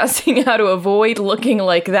discussing how to avoid looking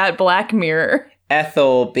like that Black Mirror.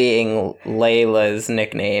 Ethel being Layla's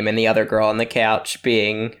nickname, and the other girl on the couch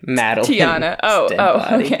being Madeline. Tiana. Oh,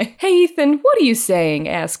 okay. Hey, Ethan, what are you saying?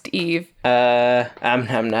 Asked Eve.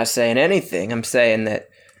 I'm not saying anything. I'm saying that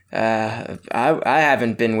I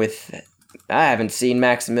haven't seen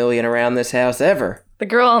Maximilian around this house ever. The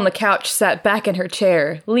girl on the couch sat back in her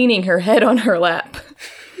chair, leaning her head on her lap.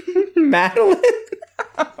 Madeline?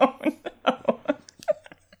 Oh, no.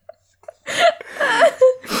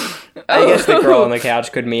 I guess the girl on the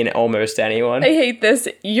couch could mean almost anyone. I hate this.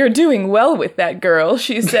 You're doing well with that girl,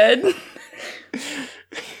 she said.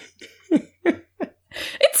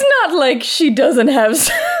 It's not like she doesn't have... It's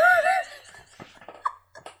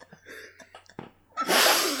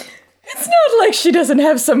not like she doesn't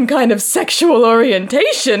have some kind of sexual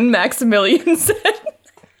orientation, Maximilian said.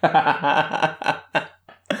 I'm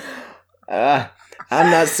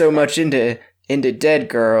not so much into dead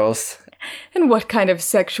girls. And what kind of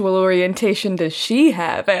sexual orientation does she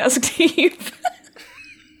have? Asked Eve.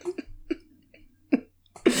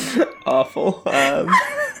 Awful.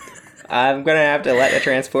 I'm gonna have to let the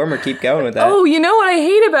Transformer keep going with that. Oh, you know what I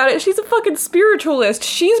hate about it? She's a fucking spiritualist.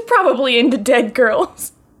 She's probably into dead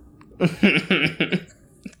girls.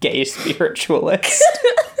 Gay spiritualist.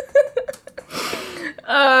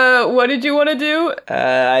 What did you want to do?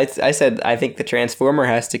 I said I think the Transformer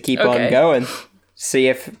has to keep on going. See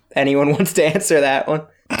if anyone wants to answer that one.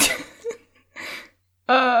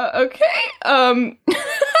 Okay.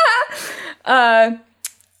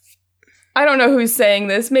 I don't know who's saying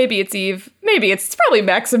this. Maybe it's Eve. Maybe it's probably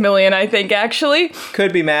Maximilian, I think, actually.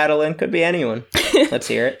 Could be Madeline. Could be anyone. Let's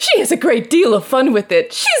hear it. She has a great deal of fun with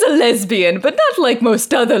it. She's a lesbian, but not like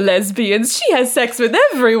most other lesbians. She has sex with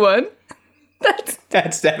everyone.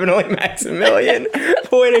 That's definitely Maximilian,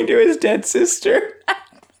 pointing to his dead sister.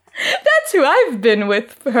 That's who I've been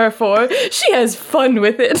with her for. She has fun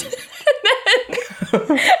with it.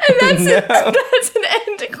 and that's an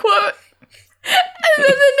end quote. And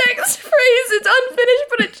then the next phrase is unfinished,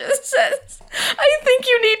 but it just says, "I think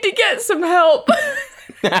you need to get some help."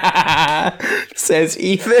 Says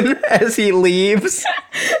Ethan as he leaves.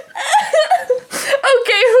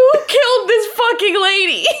 Okay, who killed this fucking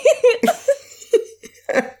lady?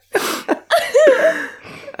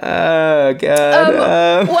 Oh,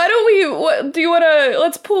 God. Why don't we... do you want to...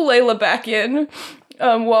 Let's pull Layla back in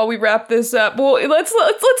while we wrap this up. Well, let's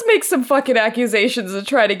make some fucking accusations and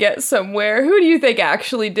try to get somewhere. Who do you think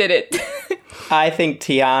actually did it? I think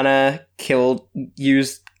Tiana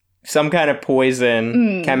used some kind of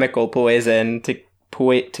poison, chemical poison, to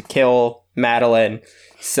kill Madeline.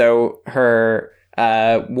 So her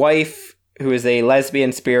wife, who is a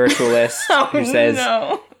lesbian spiritualist, who says...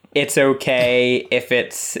 No. It's okay if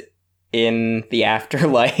it's in the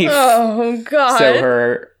afterlife. Oh, God.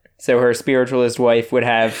 So her spiritualist wife would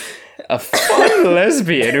have a fun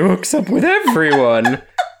lesbian who hooks up with everyone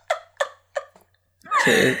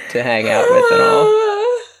to hang out with and all.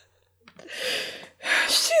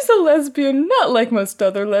 She's a lesbian, not like most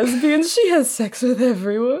other lesbians. She has sex with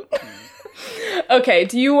everyone. Okay,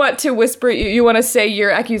 do you want to whisper, you want to say your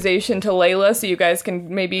accusation to Layla so you guys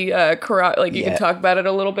can maybe, you can talk about it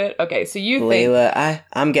a little bit? Okay, so you think... Layla,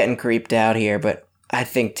 I'm getting creeped out here, but I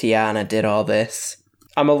think Tiana did all this.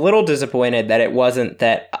 I'm a little disappointed that it wasn't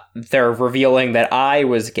that they're revealing that I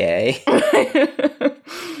was gay. Are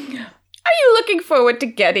you looking forward to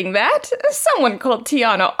getting that? Someone called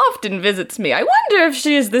Tiana often visits me. I wonder if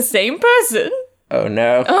she is the same person. Oh,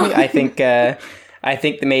 no. Oh. I think that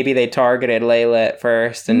maybe they targeted Layla at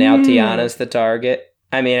first, and now Tiana's the target.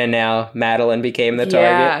 I mean, and now Madeline became the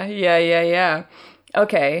target. Yeah.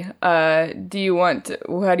 Okay. How do you want to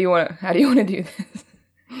do this?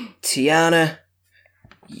 Tiana,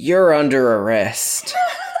 you're under arrest.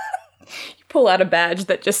 You pull out a badge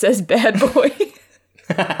that just says bad boy.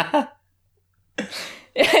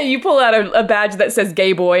 You pull out a badge that says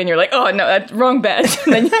gay boy, and you're like, oh, no, that's wrong badge.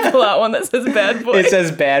 And then you pull out one that says bad boy. It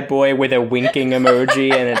says bad boy with a winking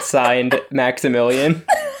emoji, and it's signed Maximilian.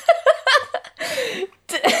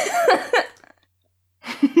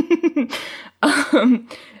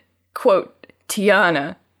 Quote,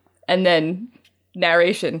 Tiana, and then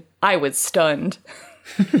narration, I was stunned.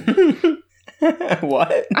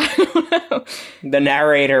 What? I don't know. The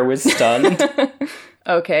narrator was stunned.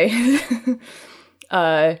 Okay.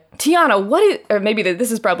 Tiana, what is... Or maybe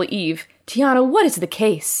this is probably Eve. Tiana, what is the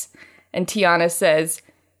case? And Tiana says,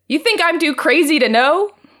 you think I'm too crazy to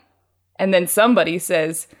know? And then somebody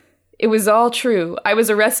says, it was all true. I was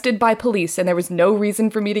arrested by police, and there was no reason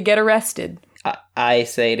for me to get arrested. I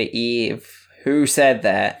say to Eve, who said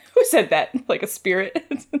that? Who said that? Like a spirit?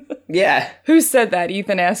 Yeah. Who said that?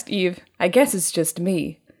 Ethan asked Eve. I guess it's just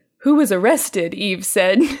me. Who was arrested? Eve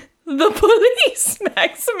said. The police,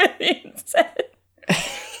 Maximilian said.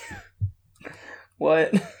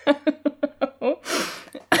 What?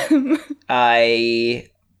 I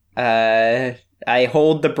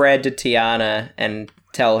hold the bread to Tiana and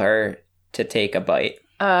tell her to take a bite.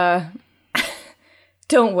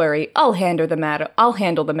 Don't worry. I'll handle the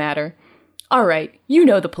matter. All right, you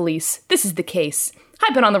know the police. This is the case.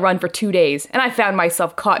 I've been on the run for 2 days, and I found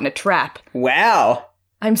myself caught in a trap. Wow.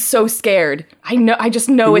 I'm so scared. I just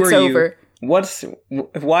know it's over.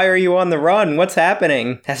 Why are you on the run? What's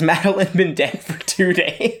happening? Has Madeline been dead for 2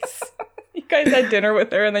 days? You guys had dinner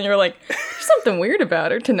with her, and then you're like, there's something weird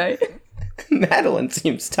about her tonight. Madeline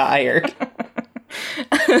seems tired.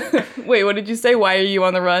 Wait, what did you say? Why are you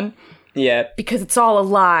on the run? Yeah. Because it's all a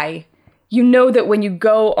lie. You know that when you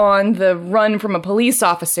go on the run from a police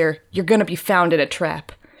officer, you're gonna be found in a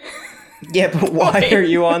trap. Yeah, but why are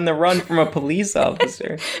you on the run from a police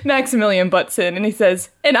officer? Maximilian butts in and he says,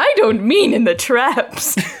 and I don't mean in the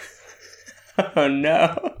traps. Oh,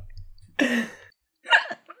 no.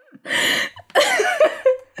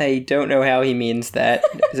 I don't know how he means that.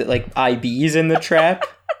 Is it like IBs in the trap?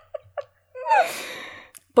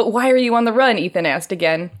 But why are you on the run? Ethan asked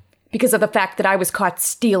again. Because of the fact that I was caught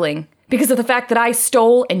stealing. Because of the fact that I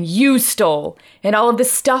stole and you stole. And all of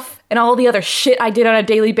this stuff and all the other shit I did on a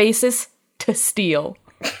daily basis to steal.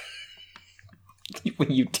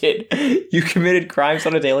 You did. You committed crimes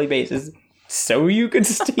on a daily basis so you could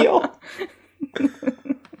steal?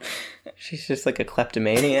 She's just like a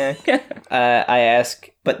kleptomaniac. I ask,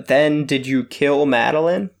 but then did you kill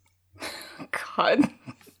Madeline? God.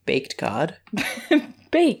 Baked God?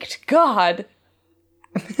 Baked God.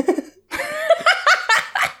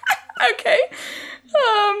 Okay.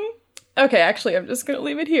 Okay, actually, I'm just gonna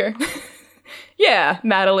leave it here. Yeah,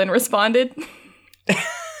 Madeline responded.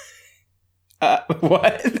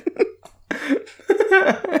 What?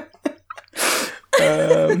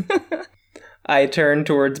 I turn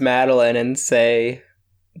towards Madeline and say,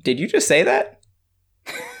 did you just say that?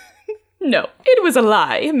 No, it was a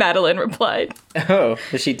lie, Madeline replied. Oh,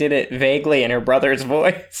 she did it vaguely in her brother's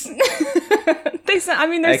voice. They're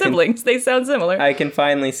siblings. They sound similar. I can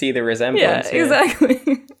finally see the resemblance. Yeah,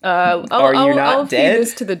 exactly. I'll dead? feed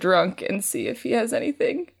this to the drunk and see if he has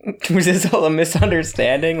anything. Was this all a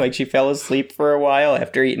misunderstanding? Like she fell asleep for a while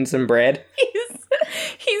after eating some bread?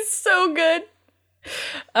 He's so good.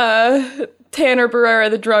 Tanner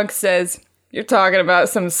Barrera, the drunk, says, you're talking about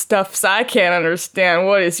some stuffs I can't understand.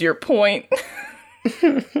 What is your point?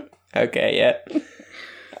 Okay, yeah.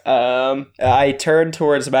 I turn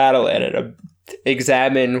towards Madeline and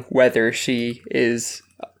examine whether she is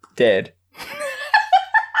dead.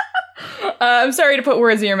 I'm sorry to put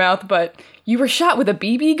words in your mouth, but you were shot with a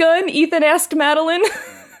BB gun? Ethan asked Madeline.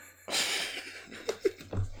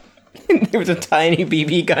 There was a tiny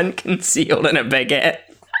BB gun concealed in a baguette.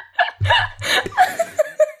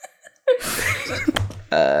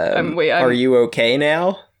 Are you okay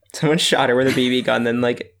now? Someone shot her with a BB gun, then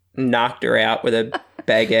knocked her out with a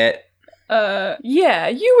baguette. Yeah,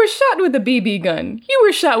 you were shot with a BB gun. You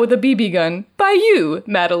were shot with a BB gun by you,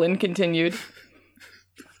 Madeline continued.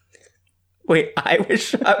 Wait, I was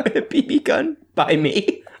shot with a BB gun by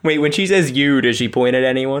me? Wait, when she says you, does she point at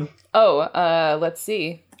anyone? Oh, let's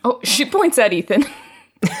see. Oh, she points at Ethan.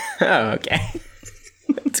 Oh, okay.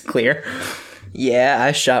 That's clear. Yeah,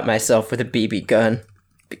 I shot myself with a BB gun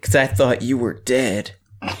because I thought you were dead.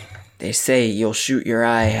 They say you'll shoot your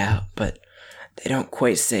eye out, but they don't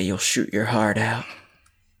quite say you'll shoot your heart out.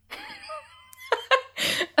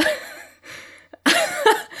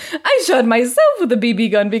 I shot myself with a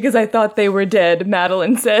BB gun because I thought they were dead,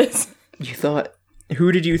 Madeline says. You thought...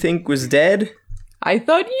 Who did you think was dead? I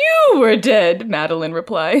thought you were dead, Madeline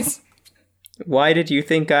replies. Why did you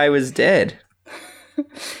think I was dead?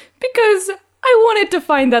 Because I wanted to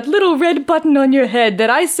find that little red button on your head that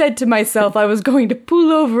I said to myself I was going to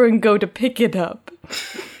pull over and go to pick it up.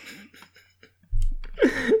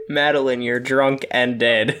 Madeline, you're drunk and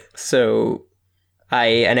dead. So I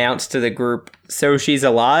announced to the group, so she's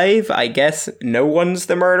alive? I guess no one's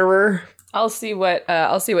the murderer? I'll see what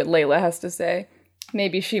Layla has to say.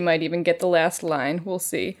 Maybe she might even get the last line. We'll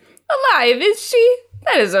see. Alive, is she?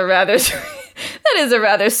 That is a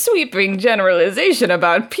rather sweeping generalization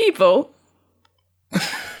about people.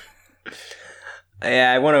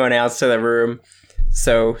 Yeah, I want to announce to the room.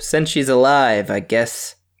 So, since she's alive, I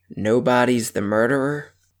guess nobody's the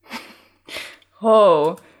murderer?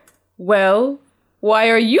 Oh, well, why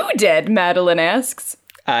are you dead? Madeline asks.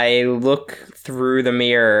 I look through the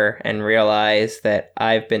mirror and realize that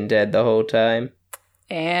I've been dead the whole time.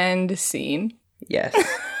 And scene. Yes.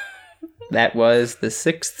 That was The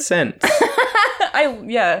Sixth Sense.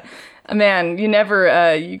 Man, you never,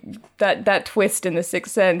 that twist in The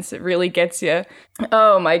Sixth Sense, it really gets you.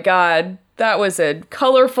 Oh my god, that was a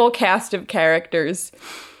colorful cast of characters.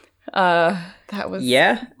 That was...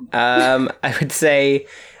 Yeah, I would say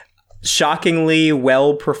shockingly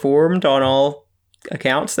well performed on all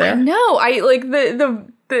accounts there. No, I like the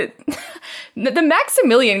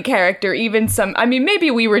Maximilian character, even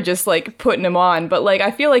maybe we were just like putting him on, but like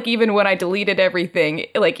I feel like even when I deleted everything,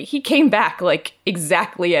 like he came back like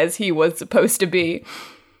exactly as he was supposed to be.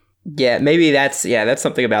 Yeah, maybe that's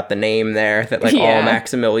something about the name there, that like all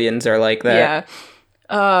Maximilians are like that.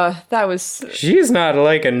 Yeah. That was... She's not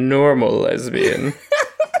like a normal lesbian.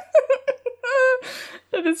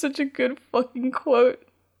 That is such a good fucking quote.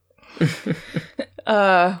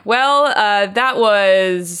 That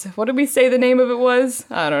was... What did we say the name of it was?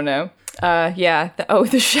 I don't know.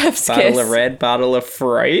 The Chef's Kiss. Bottle of Red, Bottle of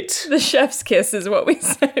Fright. The Chef's Kiss is what we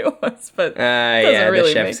said it was, but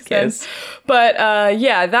the Chef's Kiss. But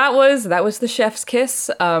that was the Chef's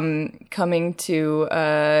Kiss. Coming to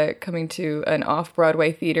an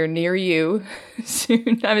off-Broadway theater near you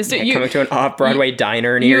soon. Coming to an off-Broadway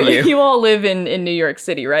diner near you. You all live in New York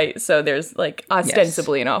City, right? So there's like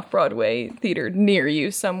ostensibly an off-Broadway theater near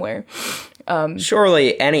you somewhere.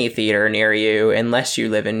 Surely any theater near you, unless you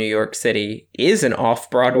live in New York City, is an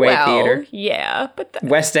off-Broadway theater. Yeah, but...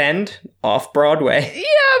 West End, off-Broadway.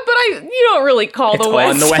 Yeah, but you don't really call the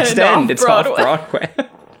West End It's off-Broadway.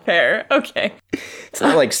 Fair, okay. It's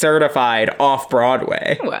not like certified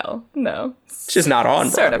off-Broadway. Well, no. It's just not on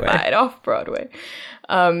Broadway. Certified off-Broadway.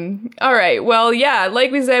 All right. Well, yeah,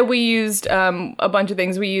 like we said, we used a bunch of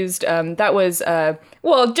things. We used, that was,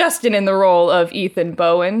 Justin in the role of Ethan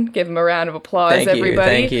Bowen. Give him a round of applause,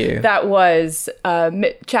 everybody. Thank you. That was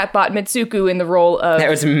chatbot Mitsuku in the role of... That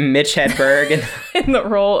was Mitch Hedberg. in the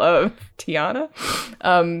role of Tiana.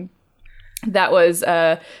 That was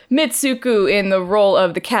Mitsuku in the role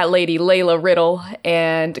of the cat lady Layla Riddle,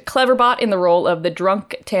 and Cleverbot in the role of the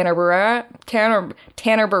drunk Tanner Barrera,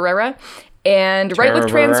 and Right with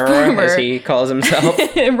Transformer, as he calls himself,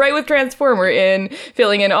 Right with Transformer in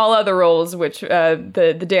filling in all other roles, which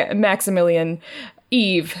the Maximilian,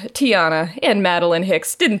 Eve, Tiana, and Madeline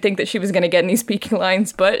Hicks didn't think that she was going to get any speaking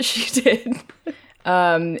lines, but she did.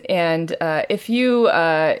 If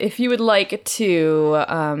you would like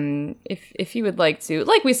to, if you would like to,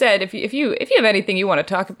 like we said, if you have anything you want to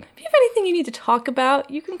talk, if you have anything you need to talk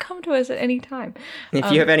about, you can come to us at any time.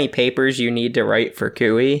 If you have any papers you need to write for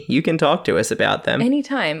Cooey, you can talk to us about them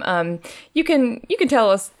anytime. You can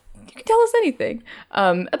tell us anything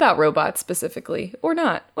about robots specifically, or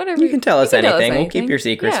not, whatever. You can tell us anything. We'll keep your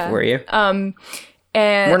secrets for you.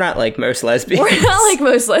 And we're not like most lesbians. We're not like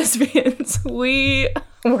most lesbians. We're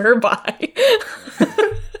bi.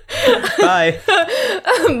 Bye.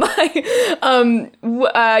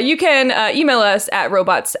 Bye. You can email us at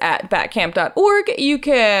robots@batcamp.org. You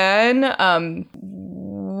can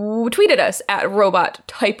tweet at us at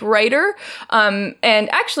robottypewriter. And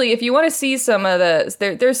actually, if you want to see some of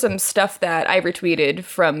there's some stuff that I retweeted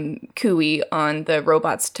from Cooey on the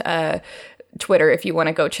robots Twitter. If you want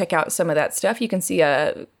to go check out some of that stuff, you can see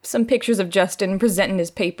some pictures of Justin presenting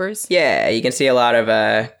his papers. Yeah, you can see a lot of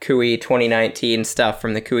Cooey 2019 stuff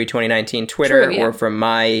from the Cooey 2019 Twitter. True, yeah. Or from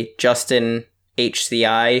my Justin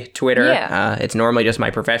HCI Twitter. Yeah. It's normally just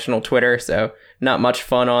my professional Twitter, so not much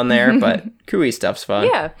fun on there, but Cooey stuff's fun.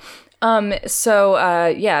 Yeah.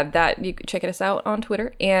 That you can check us out on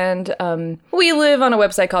Twitter. And we live on a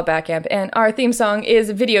website called Backcamp, and our theme song is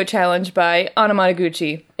Video Challenge by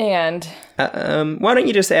Anamanaguchi. And why don't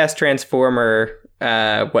you just ask Transformer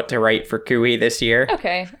what to write for Cooey this year?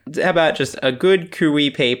 Okay. How about just a good Cooey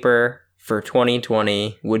paper for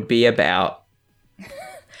 2020 would be about?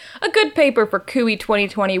 A good paper for Cooey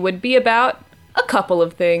 2020 would be about a couple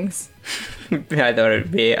of things. I thought it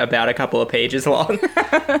would be about a couple of pages long.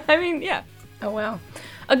 I mean, yeah. Oh, wow.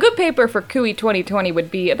 A good paper for Cooey 2020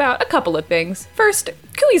 would be about a couple of things. First,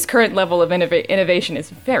 Cooey's current level of innovation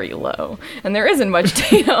is very low, and there isn't much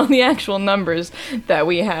data on the actual numbers that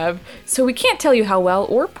we have, so we can't tell you how well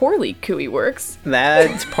or poorly Cooey works.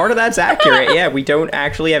 Part of that's accurate. Yeah, we don't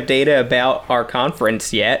actually have data about our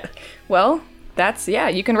conference yet. Well,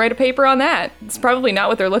 you can write a paper on that. It's probably not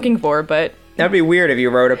what they're looking for, but... That'd be weird if you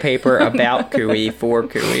wrote a paper about Cooey for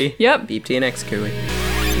Cooey. Yep. BeepTNX Cooey.